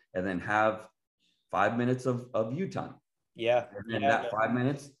macros, and then have 5 minutes of you time. Yeah. And that 5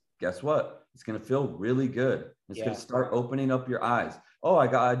 minutes, guess what? It's going to feel really good. It's going to start opening up your eyes. Oh,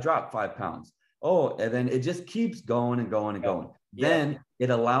 I dropped 5 pounds. Oh, and then it just keeps going and going and going. Then it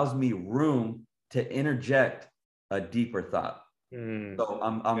allows me room to interject a deeper thought. So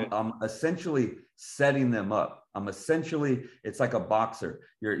I'm essentially setting them up. It's like a boxer.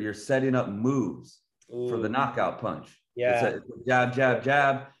 You're setting up moves for the knockout punch. Yeah. It's a jab, jab,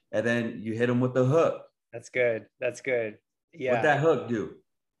 jab, and then you hit them with the hook. That's good. That's good. Yeah. What that hook do?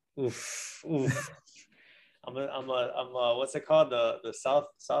 Oof. Oof. I'm a what's it called? The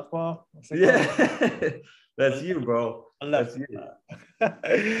southpaw? That's you, bro. That's you. But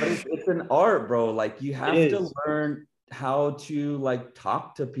it's an art, bro. Like, you have to learn how to like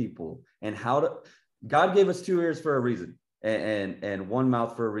talk to people and how to. God gave us 2 ears for a reason and one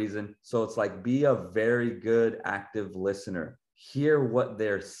mouth for a reason. So it's like, be a very good active listener. Hear what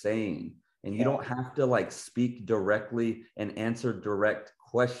they're saying. And you don't have to like speak directly and answer direct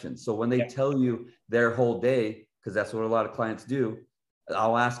questions. So when they tell you their whole day, because that's what a lot of clients do,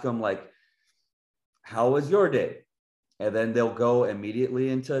 I'll ask them like, how was your day? And then they'll go immediately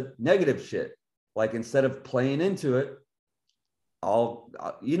into negative shit. Like, instead of playing into it,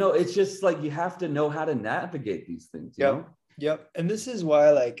 it's just like, you have to know how to navigate these things. You know? Yep. And this is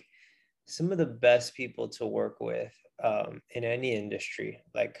why like some of the best people to work with in any industry,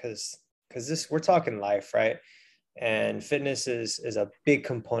 like, because we're talking life, right? And fitness is a big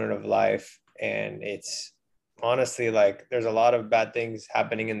component of life. And it's honestly like, there's a lot of bad things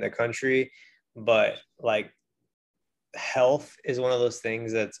happening in the country, but like, health is one of those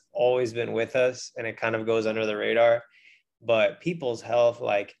things that's always been with us, and it kind of goes under the radar. But people's health,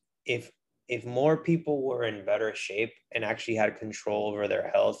 like, if more people were in better shape and actually had control over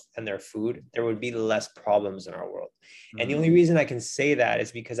their health and their food, there would be less problems in our world. And the only reason I can say that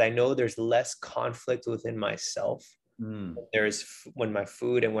is because I know there's less conflict within myself. There's when my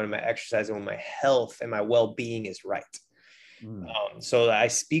food and when my exercise and when my health and my well-being is right. So I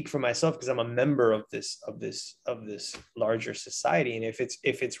speak for myself because I'm a member of this larger society. And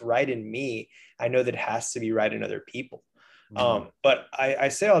if it's right in me, I know that it has to be right in other people. But I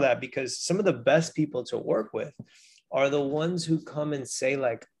say all that because some of the best people to work with are the ones who come and say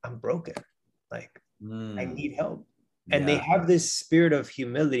like, I'm broken, like I need help. And they have this spirit of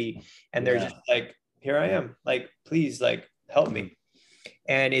humility, and they're just like, here I am, like, please, like, help me.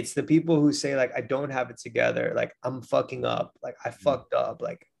 And it's the people who say like, I don't have it together, like I'm fucking up, like I fucked up,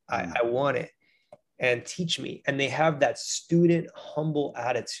 like I want it, and teach me. And they have that student humble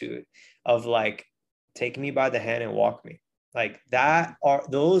attitude of like, take me by the hand and walk me. Like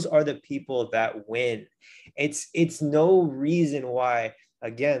those are the people that win. It's no reason why,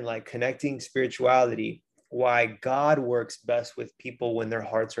 again, like connecting spirituality, why God works best with people when their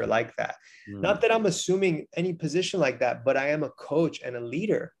hearts are like that. Not that I'm assuming any position like that, but I am a coach and a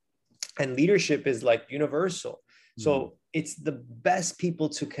leader, and leadership is like universal. So it's the best people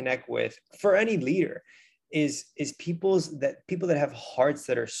to connect with for any leader is people that have hearts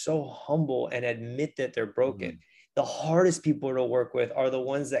that are so humble and admit that they're broken. The hardest people to work with are the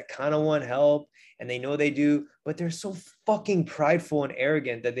ones that kind of want help and they know they do, but they're so fucking prideful and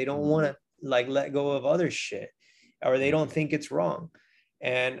arrogant that they don't want to like let go of other shit, or they don't think it's wrong.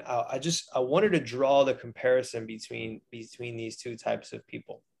 And I wanted to draw the comparison between these two types of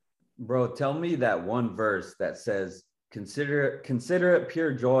people. Bro, tell me that one verse that says, consider it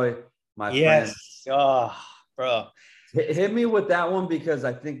pure joy, my friend. Oh, bro. Hit me with that one, because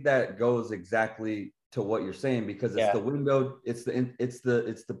I think that goes exactly to what you're saying, because it's the window, it's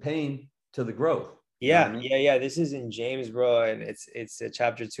the pain to the growth. This is in James, bro, and it's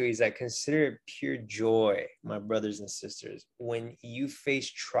chapter 2. He's like, consider it pure joy, my brothers and sisters, when you face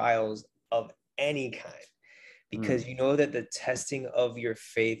trials of any kind, because you know that the testing of your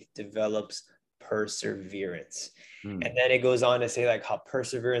faith develops perseverance. Mm. And then it goes on to say like how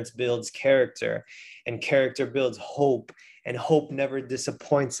perseverance builds character, and character builds hope, and hope never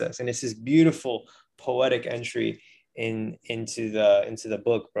disappoints us. And it's this beautiful poetic entry into the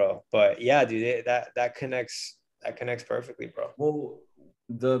book, bro. But yeah, dude, that connects perfectly, bro. Well,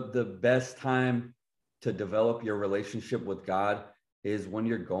 the best time to develop your relationship with God is when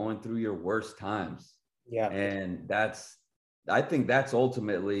you're going through your worst times. Yeah. And I think that's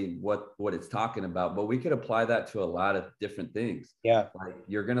ultimately what it's talking about. But we could apply that to a lot of different things. Yeah. Like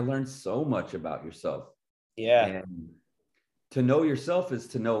you're going to learn so much about yourself. Yeah. And to know yourself is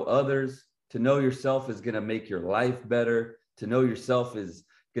to know others. To know yourself is going to make your life better. To know yourself is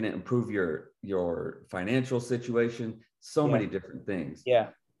going to improve your financial situation. So Yeah. many different things. Yeah.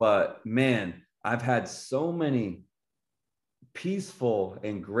 But man, I've had so many peaceful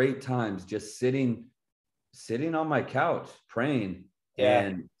and great times just sitting on my couch praying. Yeah.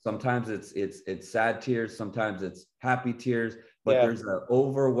 And sometimes it's sad tears, sometimes it's happy tears, but Yeah. there's an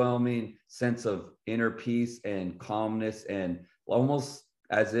overwhelming sense of inner peace and calmness, and almost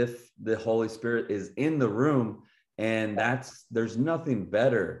as if the Holy Spirit is in the room. And there's nothing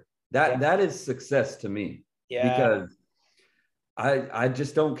better. That is success to me. Yeah. Because I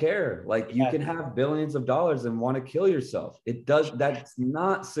just don't care. Like you can have billions of dollars and want to kill yourself. That's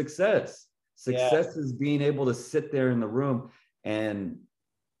not success. Success is being able to sit there in the room and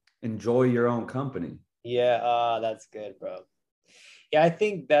enjoy your own company. Yeah, that's good, bro. Yeah, I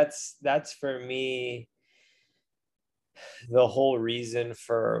think that's for me the whole reason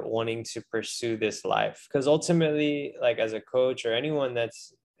for wanting to pursue this life. Because ultimately, like as a coach or anyone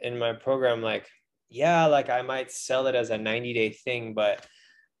that's in my program, like, yeah, like I might sell it as a 90-day thing, but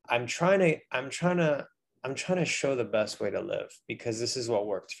I'm trying to show the best way to live, because this is what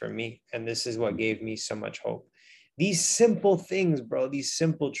worked for me. And this is what gave me so much hope. These simple things, bro, these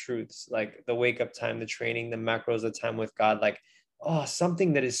simple truths, like the wake up time, the training, the macros, the time with God, like, oh,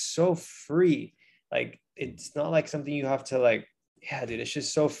 something that is so free. Like, it's not like something you have to like, yeah, dude, it's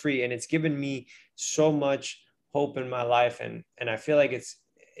just so free. And it's given me so much hope in my life. And I feel like it's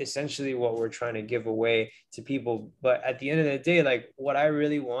essentially what we're trying to give away to people. But at the end of the day, like what I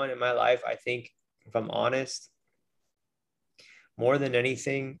really want in my life, I think, if I'm honest, more than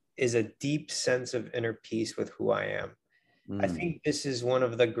anything, is a deep sense of inner peace with who I am. I think this is one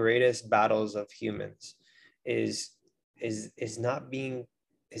of the greatest battles of humans, is not being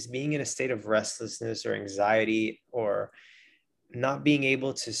being in a state of restlessness or anxiety, or not being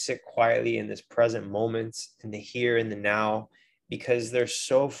able to sit quietly in this present moment, in the here and the now, because they're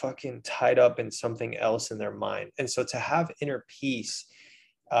so fucking tied up in something else in their mind. And so to have inner peace,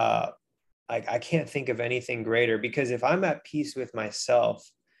 I can't think of anything greater, because if I'm at peace with myself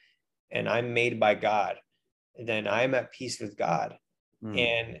and I'm made by God, then I'm at peace with God.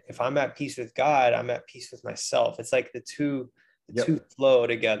 And if I'm at peace with God, I'm at peace with myself. It's like the two flow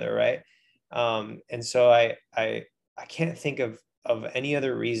together, right? And so I can't think of any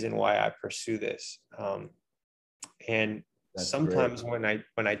other reason why I pursue this. And That's sometimes great.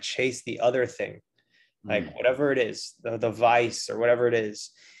 when I chase the other thing, like whatever it is, the vice or whatever it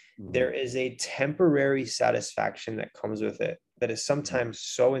is, there is a temporary satisfaction that comes with it that is sometimes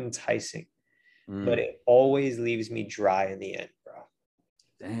so enticing, but it always leaves me dry in the end, bro.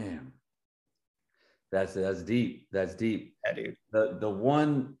 Damn. That's deep. That's deep. Yeah, dude. The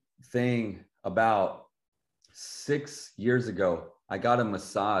one thing about 6 years ago, I got a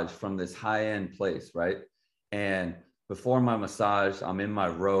massage from this high-end place, right? And before my massage, I'm in my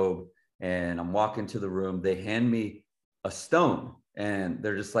robe and I'm walking to the room. They hand me a stone and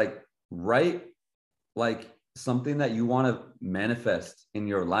they're just like, write like something that you want to manifest in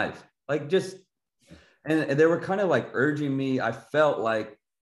your life. Like just, and they were kind of like urging me. I felt like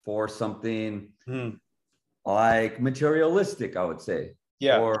for something like materialistic, I would say,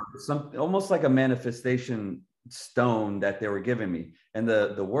 or some almost like a manifestation stone that they were giving me. And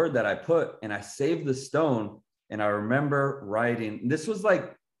the word that I put, and I saved the stone, and I remember writing, this was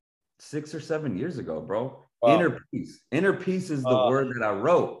like 6 or 7 years ago, bro. Wow. Inner peace is the word that I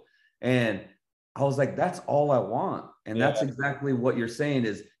wrote. And I was like, that's all I want. And that's exactly what you're saying,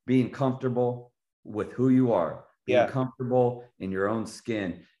 is being comfortable with who you are, being comfortable in your own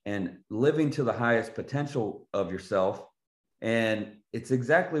skin, and living to the highest potential of yourself. And it's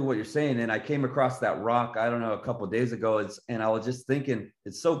exactly what you're saying. And I came across that rock, I don't know, a couple of days ago. And I was just thinking,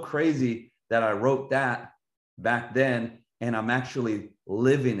 it's so crazy that I wrote that back then, and I'm actually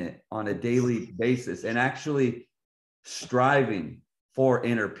living it on a daily basis and actually striving for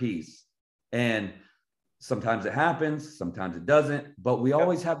inner peace. And Sometimes it happens, sometimes it doesn't, but we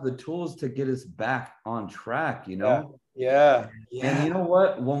always have the tools to get us back on track, you know? Yeah. And you know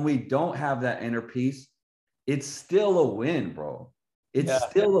what? When we don't have that inner peace, it's still a win, bro. It's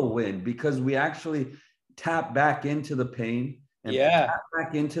still a win because we actually tap back into the pain and tap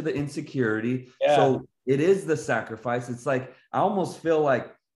back into the insecurity. So it is the sacrifice. It's like, I almost feel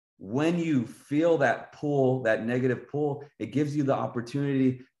like when you feel that pull, that negative pull, it gives you the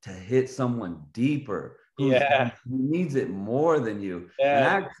opportunity to hit someone deeper who needs it more than you. And I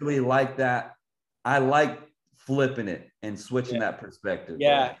actually like that. I like flipping it and switching that perspective.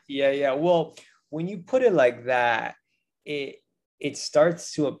 Yeah. Well, when you put it like that, it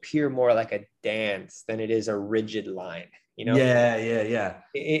starts to appear more like a dance than it is a rigid line, you know? Yeah.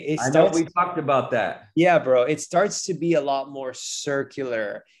 It I starts, know we talked about that. Yeah, bro. It starts to be a lot more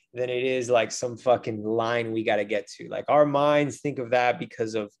circular than it is like some fucking line we got to get to. Like our minds think of that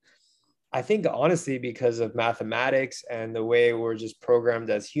because of, I think honestly, because of mathematics and the way we're just programmed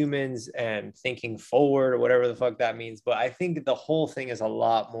as humans and thinking forward or whatever the fuck that means. But I think the whole thing is a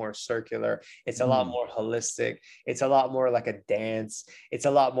lot more circular. It's a lot more holistic. It's a lot more like a dance. It's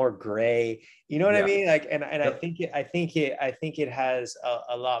a lot more gray. You know what I mean? Like, and I think it has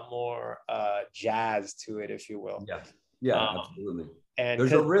a lot more jazz to it, if you will. Absolutely. And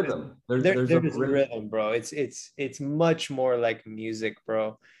there's a rhythm. There's a rhythm, bro. It's much more like music,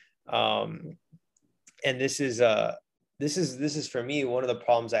 bro. And this is for me one of the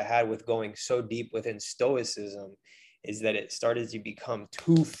problems I had with going so deep within stoicism, is that it started to become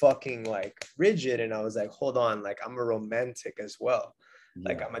too fucking like rigid, and I was like, hold on, like I'm a romantic as well,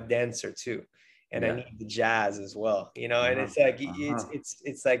 like I'm a dancer too, and I need the jazz as well, you know. And it's like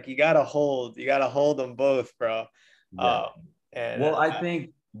it's like you gotta hold them both, bro. And well, I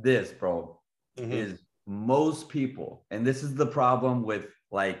think this, bro, is most people, and this is the problem with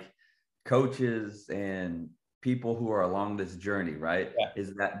like coaches and people who are along this journey, right?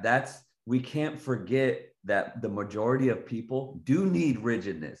 Is that we can't forget that the majority of people do need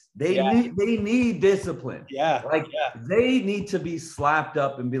rigidness. They need discipline. They need to be slapped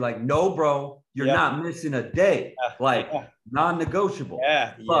up and be like, no, bro, you're not missing a day. Non-negotiable.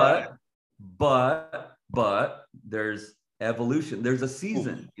 But there's evolution. There's a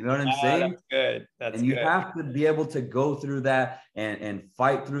season. You know what I'm saying? That's good. And you have to be able to go through that and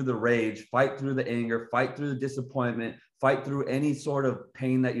fight through the rage, fight through the anger, fight through the disappointment, fight through any sort of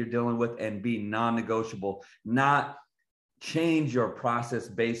pain that you're dealing with, and be non-negotiable. Not change your process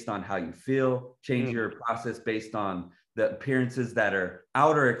based on how you feel, change your process based on the appearances that are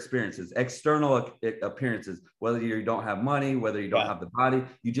outer experiences, external appearances, whether you don't have money, whether you don't have the body.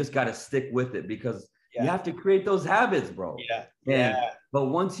 You just got to stick with it because you have to create those habits, bro. But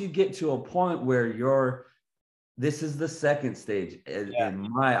once you get to a point where this is the second stage in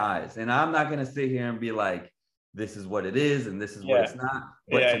my eyes, and I'm not going to sit here and be like, this is what it is and this is what it's not.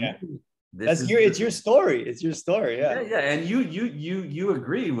 But me, it's your story. It's your story. And you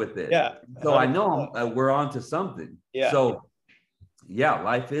agree with it. So I know we're on to something. So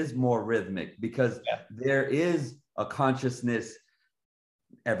life is more rhythmic because there is a consciousness.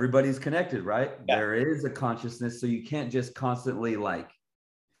 Everybody's connected, right? There is a consciousness, so you can't just constantly like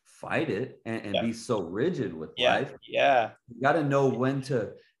fight it and be so rigid with life. You got to know when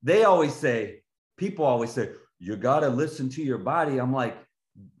to. People always say, you got to listen to your body. I'm like,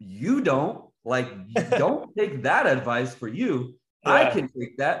 you don't take that advice for you. I can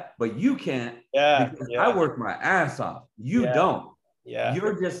take that, but you can't because I work my ass off. You don't.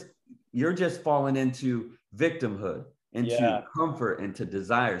 You're just falling into victimhood, into comfort, into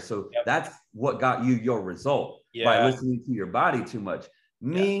desire. So that's what got you your result by listening to your body too much.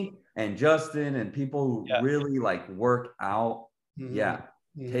 Me and Justin and people who really like work out.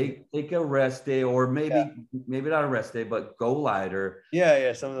 Take a rest day, or maybe not a rest day, but go lighter.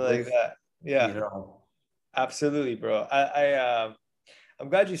 Something like that. You know, absolutely, bro. I'm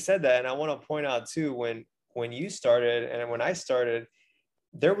glad you said that, and I want to point out too, when you started and when I started,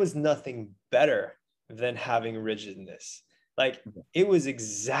 there was nothing better than having rigidness. Like it was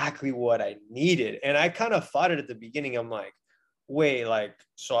exactly what I needed. And I kind of fought it at the beginning. I'm like, wait, like,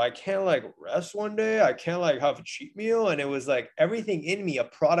 so I can't like rest one day? I can't like have a cheat meal? And it was like everything in me, a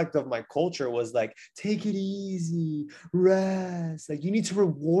product of my culture, was like, take it easy, rest. Like you need to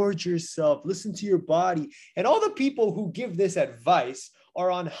reward yourself, listen to your body. And all the people who give this advice are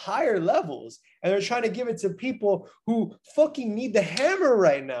on higher levels, and they're trying to give it to people who fucking need the hammer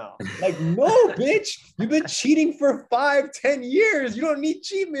right now. Like, no, bitch, you've been cheating for 5-10 years. You don't need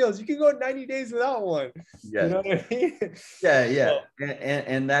cheat meals. You can go 90 days without one. You know what I mean? So,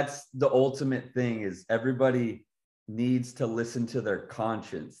 and that's the ultimate thing, is everybody needs to listen to their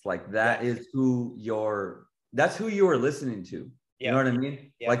conscience. Like that's who you are listening to. You know what I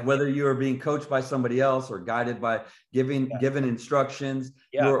mean? Like whether you are being coached by somebody else or guided by given instructions,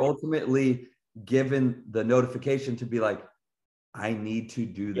 you are ultimately given the notification to be like, I need to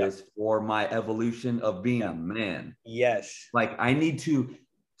do this for my evolution of being a man. Yes. Like I need to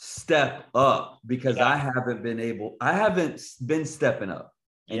step up because I haven't been stepping up.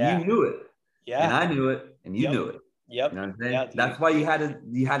 And you knew it. Yeah. And I knew it. And you knew it. Yep. You know what I'm saying? Yeah, that's why you had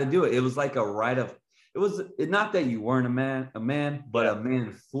to do it. It was like a rite of, it was not that you weren't a man, but a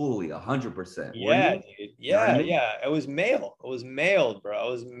man fully 100%. Yeah, dude. Yeah, you know what I mean? yeah. It was male. It was male, bro.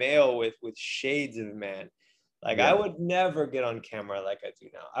 It was male with shades of man. Like I would never get on camera like I do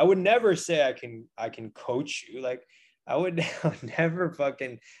now. I would never say I can coach you. Like I would never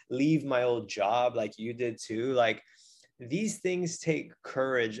fucking leave my old job like you did too. Like these things take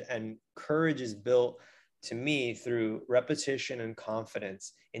courage, and courage is built to me through repetition and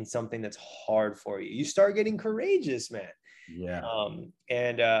confidence in something that's hard for you. You start getting courageous, man. Yeah.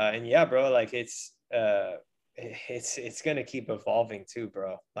 And yeah, bro, like it's gonna keep evolving too,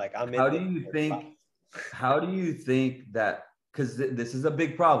 bro. Like how do you think that, because this is a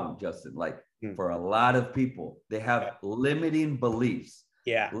big problem, Justin, like for a lot of people, they have limiting beliefs.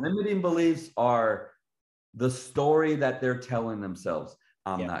 Limiting beliefs are the story that they're telling themselves.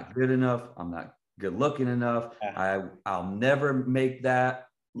 I'm not good enough. I'm not good looking enough. I'll never make that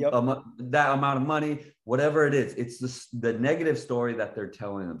amount of money, whatever it is. It's the negative story that they're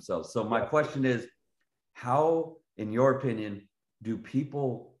telling themselves. So my question is, how, in your opinion, do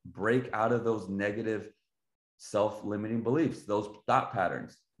people break out of those negative self-limiting beliefs, those thought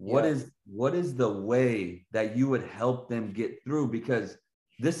patterns? What is the way that you would help them get through? Because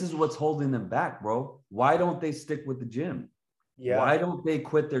this is what's holding them back, bro. Why don't they stick with the gym? Why don't they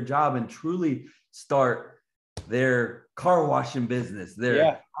quit their job and truly start their car washing business,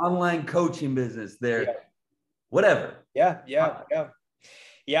 their online coaching business, their whatever?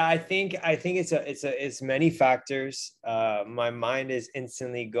 I think it's many factors. My mind is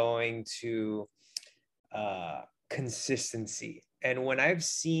instantly going to consistency. And when I've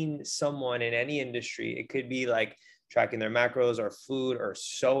seen someone in any industry, it could be like tracking their macros or food or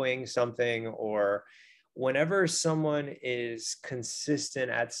sewing something, or whenever someone is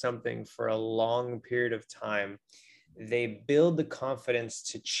consistent at something for a long period of time, they build the confidence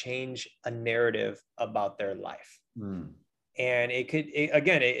to change a narrative about their life. And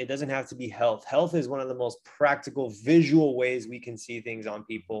it doesn't have to be health. Health is one of the most practical visual ways we can see things on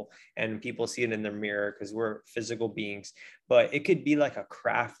people, and people see it in their mirror because we're physical beings. But it could be like a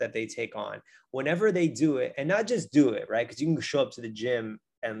craft that they take on whenever they do it, and not just do it, right? Because you can show up to the gym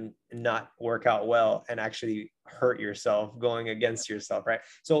and not work out well and actually hurt yourself going against yourself, right?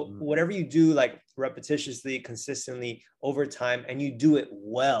 So whatever you do, like repetitiously, consistently over time, and you do it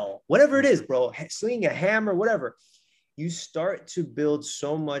well, whatever it is, bro, swinging a hammer, whatever, you start to build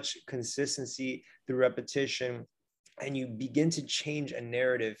so much consistency through repetition, and you begin to change a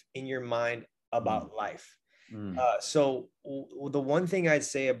narrative in your mind about life. So the one thing I'd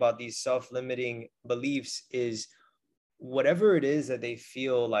say about these self-limiting beliefs is whatever it is that they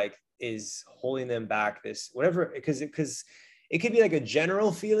feel like is holding them back, this whatever, because it could be like a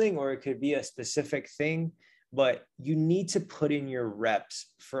general feeling or it could be a specific thing, but you need to put in your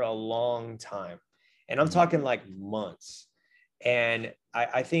reps for a long time. And I'm talking like months. And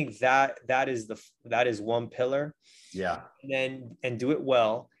I think that is one pillar. And do it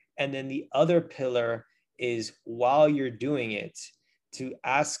well. And then the other pillar is, while you're doing it, to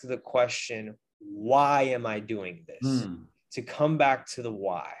ask the question, why am I doing this? To come back to the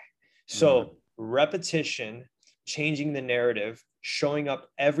why. So repetition, changing the narrative, showing up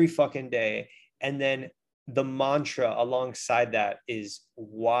every fucking day. And then the mantra alongside that is,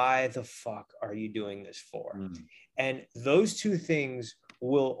 why the fuck are you doing this for? And those two things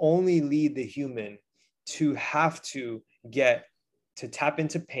will only lead the human to have to get to tap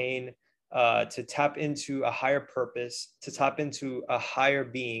into pain, to tap into a higher purpose, to tap into a higher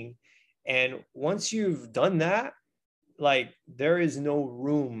being. And once you've done that, like, there is no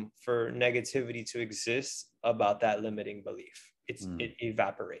room for negativity to exist about that limiting belief. It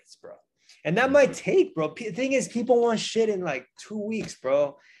evaporates, bro. And that might take, bro. The thing is, people want shit in like 2 weeks,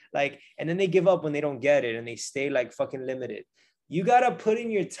 bro. Like, and then they give up when they don't get it and they stay like fucking limited. You got to put in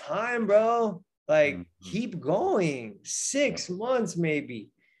your time, bro. Like, keep going. 6 months, maybe.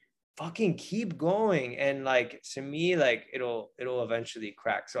 Fucking keep going. And like, to me, like, it'll eventually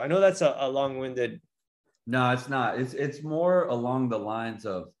crack. So I know that's a long-winded. No, it's not. It's more along the lines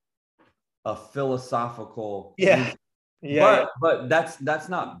of a philosophical Yeah. but that's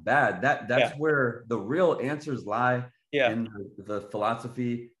not bad. That's Yeah. where the real answers lie Yeah. in the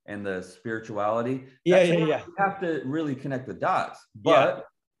philosophy and the spirituality. Yeah. That's Yeah. where Yeah. you have to really connect the dots. Yeah. But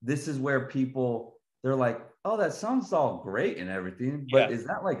this is where people, they're like, oh, that sounds all great and everything, Yeah. but is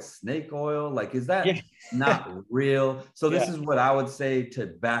that like snake oil? Like, is Yeah. that not real? So this Yeah. is what I would say to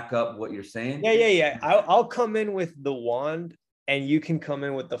back up what you're saying. Yeah, yeah, yeah. I'll come in with the wand and you can come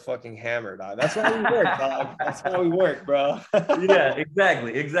in with the fucking hammer, dog. That's how we work, dog. That's how we work, bro. Yeah,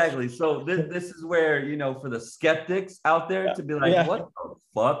 exactly. So this is where, for the skeptics out there Yeah. to be like, Yeah. what the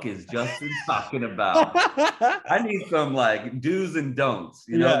fuck is Justin talking about? I need some like do's and don'ts,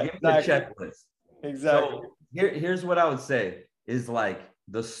 Yeah, give me a exactly. checklist. Exactly. So here's what I would say is like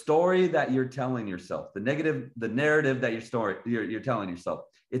the story that you're telling yourself, the narrative that you're telling yourself,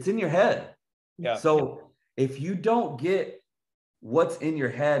 it's in your head. Yeah. So if you don't get what's in your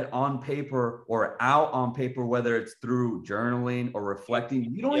head on paper or out on paper, whether it's through journaling or reflecting,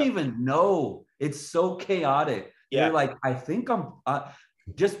 you don't even know. It's so chaotic. Yeah. You're like, I think I'm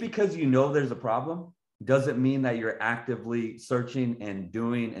just because there's a problem doesn't mean that you're actively searching and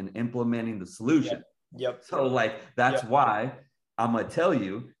doing and implementing the solution. Yep. So like, that's why I'm going to tell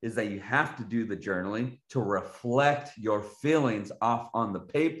you is that you have to do the journaling to reflect your feelings off on the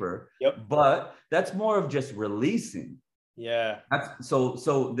paper. Yep. But that's more of just releasing. Yeah.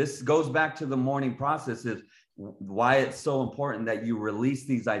 So this goes back to the morning process is why it's so important that you release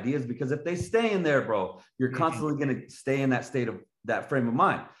these ideas, because if they stay in there, bro, you're constantly going to stay in that state of that frame of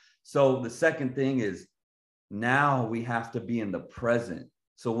mind. So the second thing is now we have to be in the present.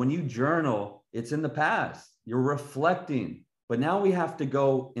 So when you journal, it's in the past, you're reflecting, but now we have to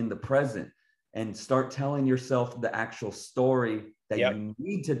go in the present and start telling yourself the actual story that you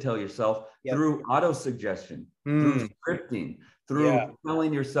need to tell yourself through auto-suggestion, through scripting, through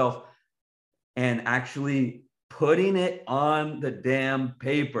telling yourself and actually putting it on the damn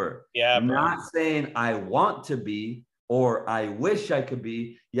paper. Yeah, bro. Not saying I want to be or I wish I could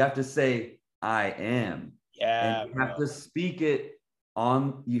be. You have to say I am. Yeah. And you have to speak it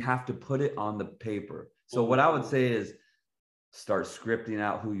on, you have to put it on the paper. So what I would say is start scripting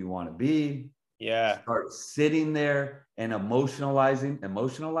out who you want to be. Yeah. Start sitting there and emotionalizing.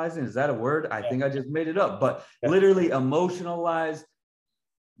 Emotionalizing, is that a word? I think I just made it up, but literally emotionalize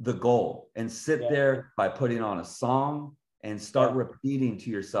the goal and sit there by putting on a song and start repeating to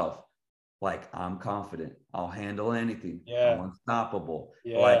yourself, like, I'm confident, I'll handle anything. I'm unstoppable.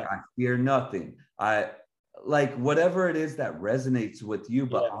 Like, I fear nothing. Like whatever it is that resonates with you,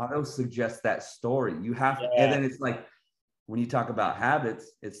 but auto suggest that story. You have, and then it's like, when you talk about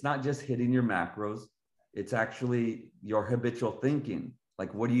habits, it's not just hitting your macros. It's actually your habitual thinking.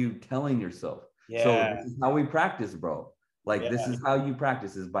 Like, what are you telling yourself? So this is how we practice, bro. Like, this is how you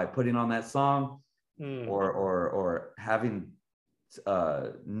practice, is by putting on that song or having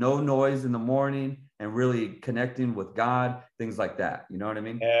no noise in the morning and really connecting with God, things like that. You know what I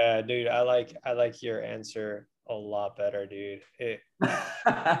mean? Yeah, dude. I like your answer a lot better, dude. Good,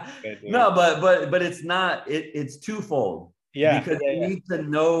 dude. No, but it's not, it's twofold. Because you need to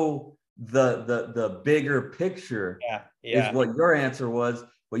know the bigger picture is what your answer was.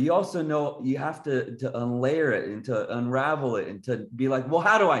 But you also know you have to unlayer it and to unravel it and to be like, well,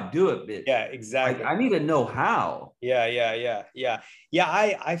 how do I do it, bitch? Yeah, exactly. Like, I need to know how. Yeah.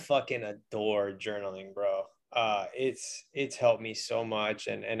 I fucking adore journaling, bro. It's helped me so much,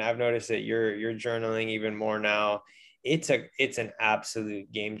 and I've noticed that you're journaling even more now. It's an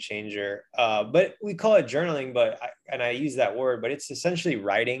absolute game changer. But we call it journaling, but I use that word, but it's essentially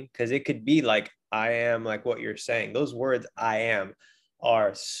writing, because it could be like I am, like what you're saying. Those words I am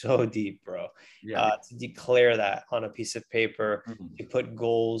are so deep, bro. To declare that on a piece of paper, to put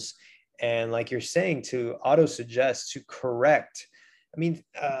goals, and like you're saying, to auto suggest, to correct. I mean,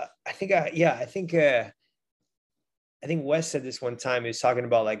 I think Wes said this one time. He was talking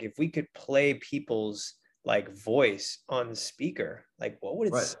about, like, if we could play people's like voice on the speaker, like what would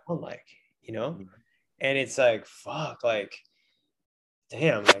it sound like, and it's like, fuck, like,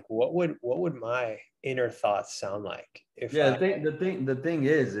 damn, like what would my inner thoughts sound like if the thing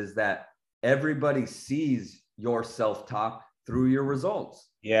is that everybody sees your self-talk through your results.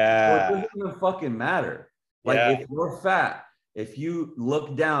 So it doesn't even fucking matter. Like, if you're fat, if you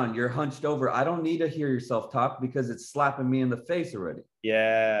look down, you're hunched over, I don't need to hear yourself talk because it's slapping me in the face already.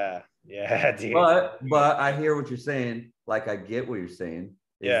 Dude. But I hear what you're saying. Like, I get what you're saying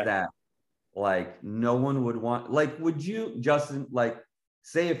is that, like, no one would want, like, would you, Justin, like,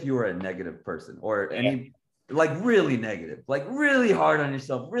 say if you were a negative person or any, like, really negative, like really hard on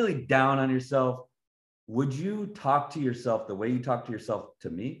yourself, really down on yourself, would you talk to yourself the way you talk to yourself to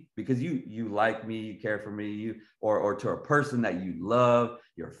me? Because you like me, you care for me, or to a person that you love,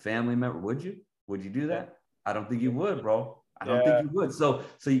 your family member. Would you do that? I don't think you would, bro. I don't think Yeah. you would. So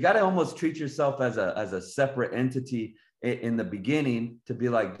you got to almost treat yourself as a separate entity in the beginning, to be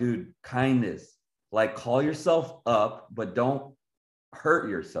like, dude, kindness. Like, call yourself up, but don't hurt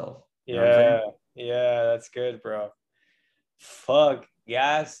yourself. You know what I'm saying? Yeah. Yeah. That's good, bro. Fuck.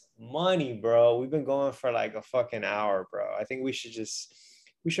 Gas money, bro. We've been going for like a fucking hour, bro. I think we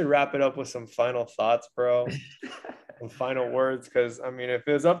should wrap it up with some final thoughts, bro. Some final words. Cause I mean, if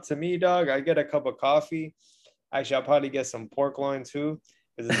it was up to me, dog, I'd get a cup of coffee. Actually, I'll probably get some pork loin too,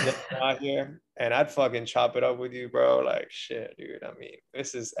 because it's different out here. And I'd fucking chop it up with you, bro. Like shit, dude.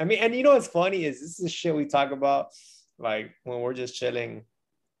 I mean, and you know what's funny is this is shit we talk about like when we're just chilling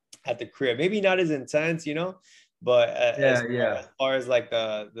at the crib. Maybe not as intense, you know, but Yeah, yeah. as far as like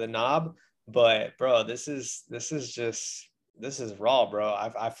the knob. But bro, this is raw, bro.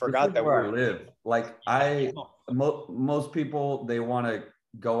 I This forgot is that we where I were. live. Like, Yeah, most people, they want to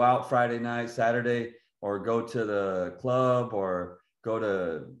go out Friday night, Saturday, or go to the club, or go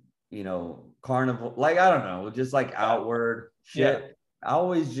to, carnival. Like, I don't know, just like outward yeah, shit. I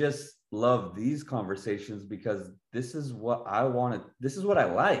always just love these conversations because this is what I want to, this is what I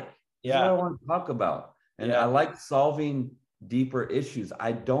like. This is what I yeah, want to talk about. And I yeah, like solving deeper issues.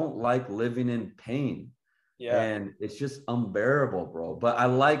 I don't like living in pain, yeah, and it's just unbearable, bro. But I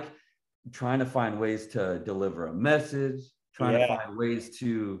like trying to find ways to deliver a message, trying to yeah, find ways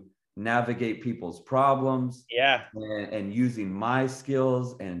to navigate people's problems, yeah, and using my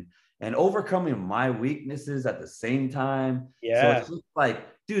skills and overcoming my weaknesses at the same time. So yeah. it's just like,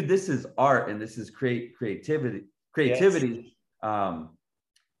 dude, this is art, and this is creativity. Yes. Creativity.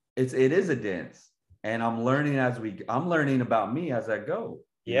 It is a dance, and I'm learning about me as I go.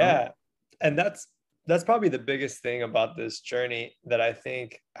 You know. Yeah. And that's probably the biggest thing about this journey that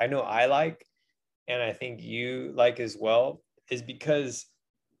I know I like and I think you like as well is because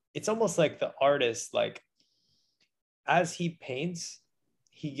it's almost like the artist, like as he paints,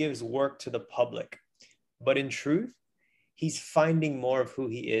 he gives work to the public. But in truth, he's finding more of who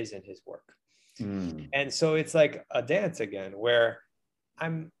he is in his work. Mm, And so it's like a dance again where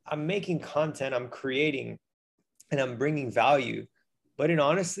I'm making content, I'm creating and I'm bringing value. But in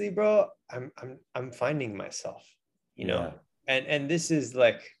honestly, bro, I'm finding myself, you know, yeah. and this is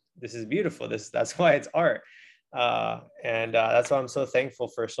beautiful. That's why it's art, and that's why I'm so thankful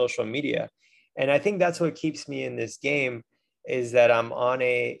for social media, and I think that's what keeps me in this game is that I'm on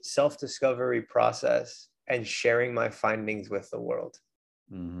a self discovery process and sharing my findings with the world.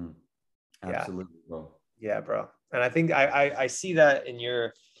 Mm-hmm. Yeah, Absolutely, bro. yeah, bro. And I think I see that in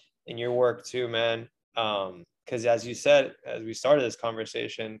your work too, man. Because as you said, as we started this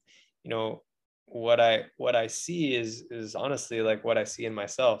conversation, you know, what I see is honestly like what I see in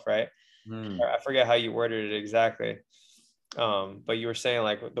myself, right? Mm, I forget how you worded it exactly. But you were saying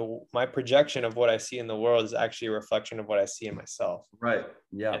like my projection of what I see in the world is actually a reflection of what I see in myself. right.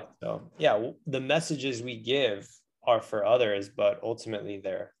 Yeah. And so yeah, the messages we give are for others, but ultimately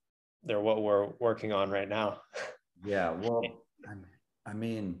they're what we're working on right now. Yeah. Well, I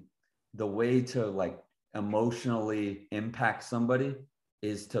mean, the way to like emotionally impact somebody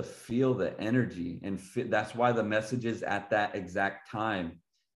is to feel the energy, and that's why the messages at that exact time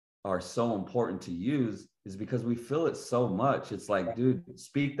are so important to use, is because we feel it so much. It's like, dude,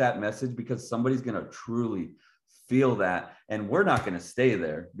 speak that message because somebody's going to truly feel that, and we're not going to stay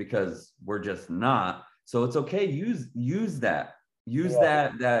there because we're just not. So it's okay. Use that. Use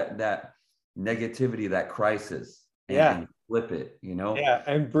Yeah. that negativity, that crisis, Yeah. and flip it, Yeah.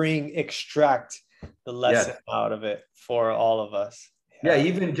 And extract the lesson Yes. out of it for all of us. Yeah, Yeah.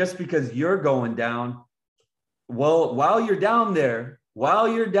 even just because you're going down, well, while you're down there,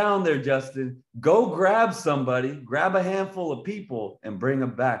 Justin, go grab somebody, grab a handful of people and bring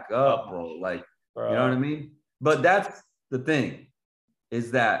them back up, Oh, bro. Like, you know what bro. I mean? But that's the thing,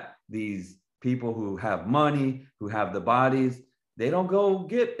 is that these people who have money, who have the bodies, they don't go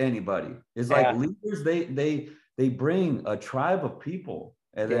get anybody. It's like Yeah. leaders, they bring a tribe of people,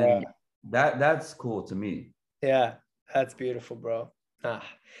 and Yeah. then that's cool to me. Yeah. That's beautiful, bro. Ah,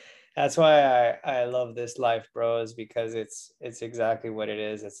 that's why I love this life, bro, is because it's exactly what it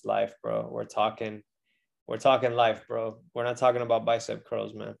is. It's life, bro. We're talking life, bro. We're not talking about bicep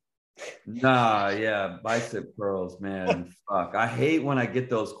curls, man. Nah, yeah, bicep curls, man. Fuck. I hate when I get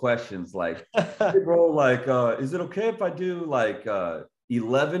those questions like, hey bro, like is it okay if I do like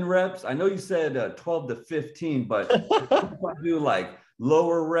 11 reps? I know you said 12 to 15, but if I do like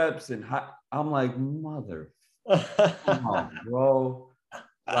lower reps and high, I'm like, mother, come on, bro.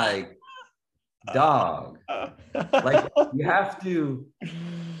 Like, dog. Like you have to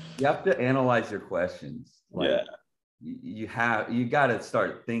analyze your questions. Like Yeah. you got to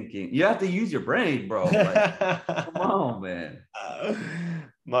start thinking. You have to use your brain, bro. Like, come on, man.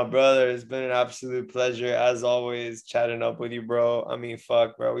 My brother, it's been an absolute pleasure as always chatting up with you, bro. I mean,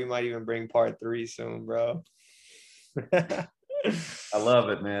 fuck, bro. We might even bring part 3 soon, bro. I love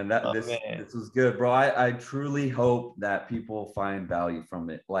it, man. Oh, This man. was good, bro. I truly hope that people find value from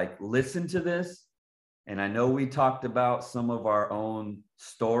it. Like, listen to this. And I know we talked about some of our own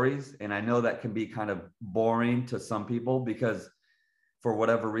stories, and I know that can be kind of boring to some people because for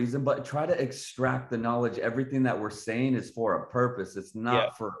whatever reason, but try to extract the knowledge. Everything that we're saying is for a purpose. It's Yeah.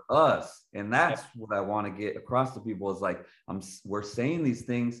 not for us. And that's what I want to get across to people is like, we're saying these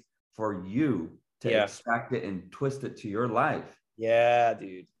things for you to Yeah. extract it and twist it to your life. Yeah,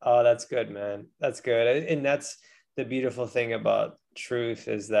 dude. Oh, that's good, man. That's good. And that's the beautiful thing about truth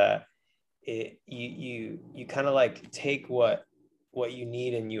is that you kind of like take what you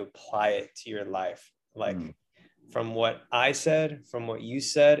need and you apply it to your life. Like from what I said, from what you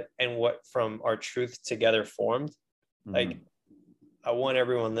said, and what from our truth together formed. Like I want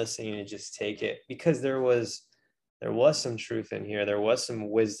everyone listening to just take it because there was some truth in here, there was some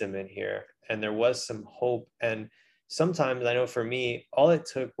wisdom in here, and there was some hope. And sometimes I know for me, all it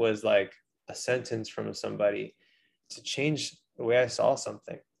took was like a sentence from somebody to change the way I saw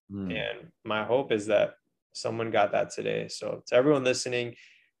something. And my hope is that someone got that today. So to everyone listening,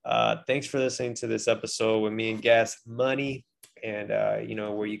 thanks for listening to this episode with me and Gas Money, and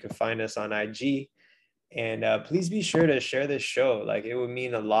where you can find us on IG. And please be sure to share this show. Like it would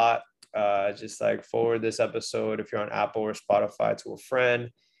mean a lot. Just like forward this episode if you're on Apple or Spotify to a friend.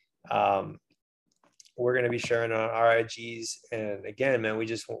 Um, we're going to be sharing on our IGs. And again, man, we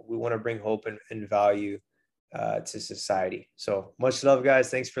want to bring hope and value to society. So much love, guys.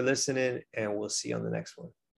 Thanks for listening, and we'll see you on the next one.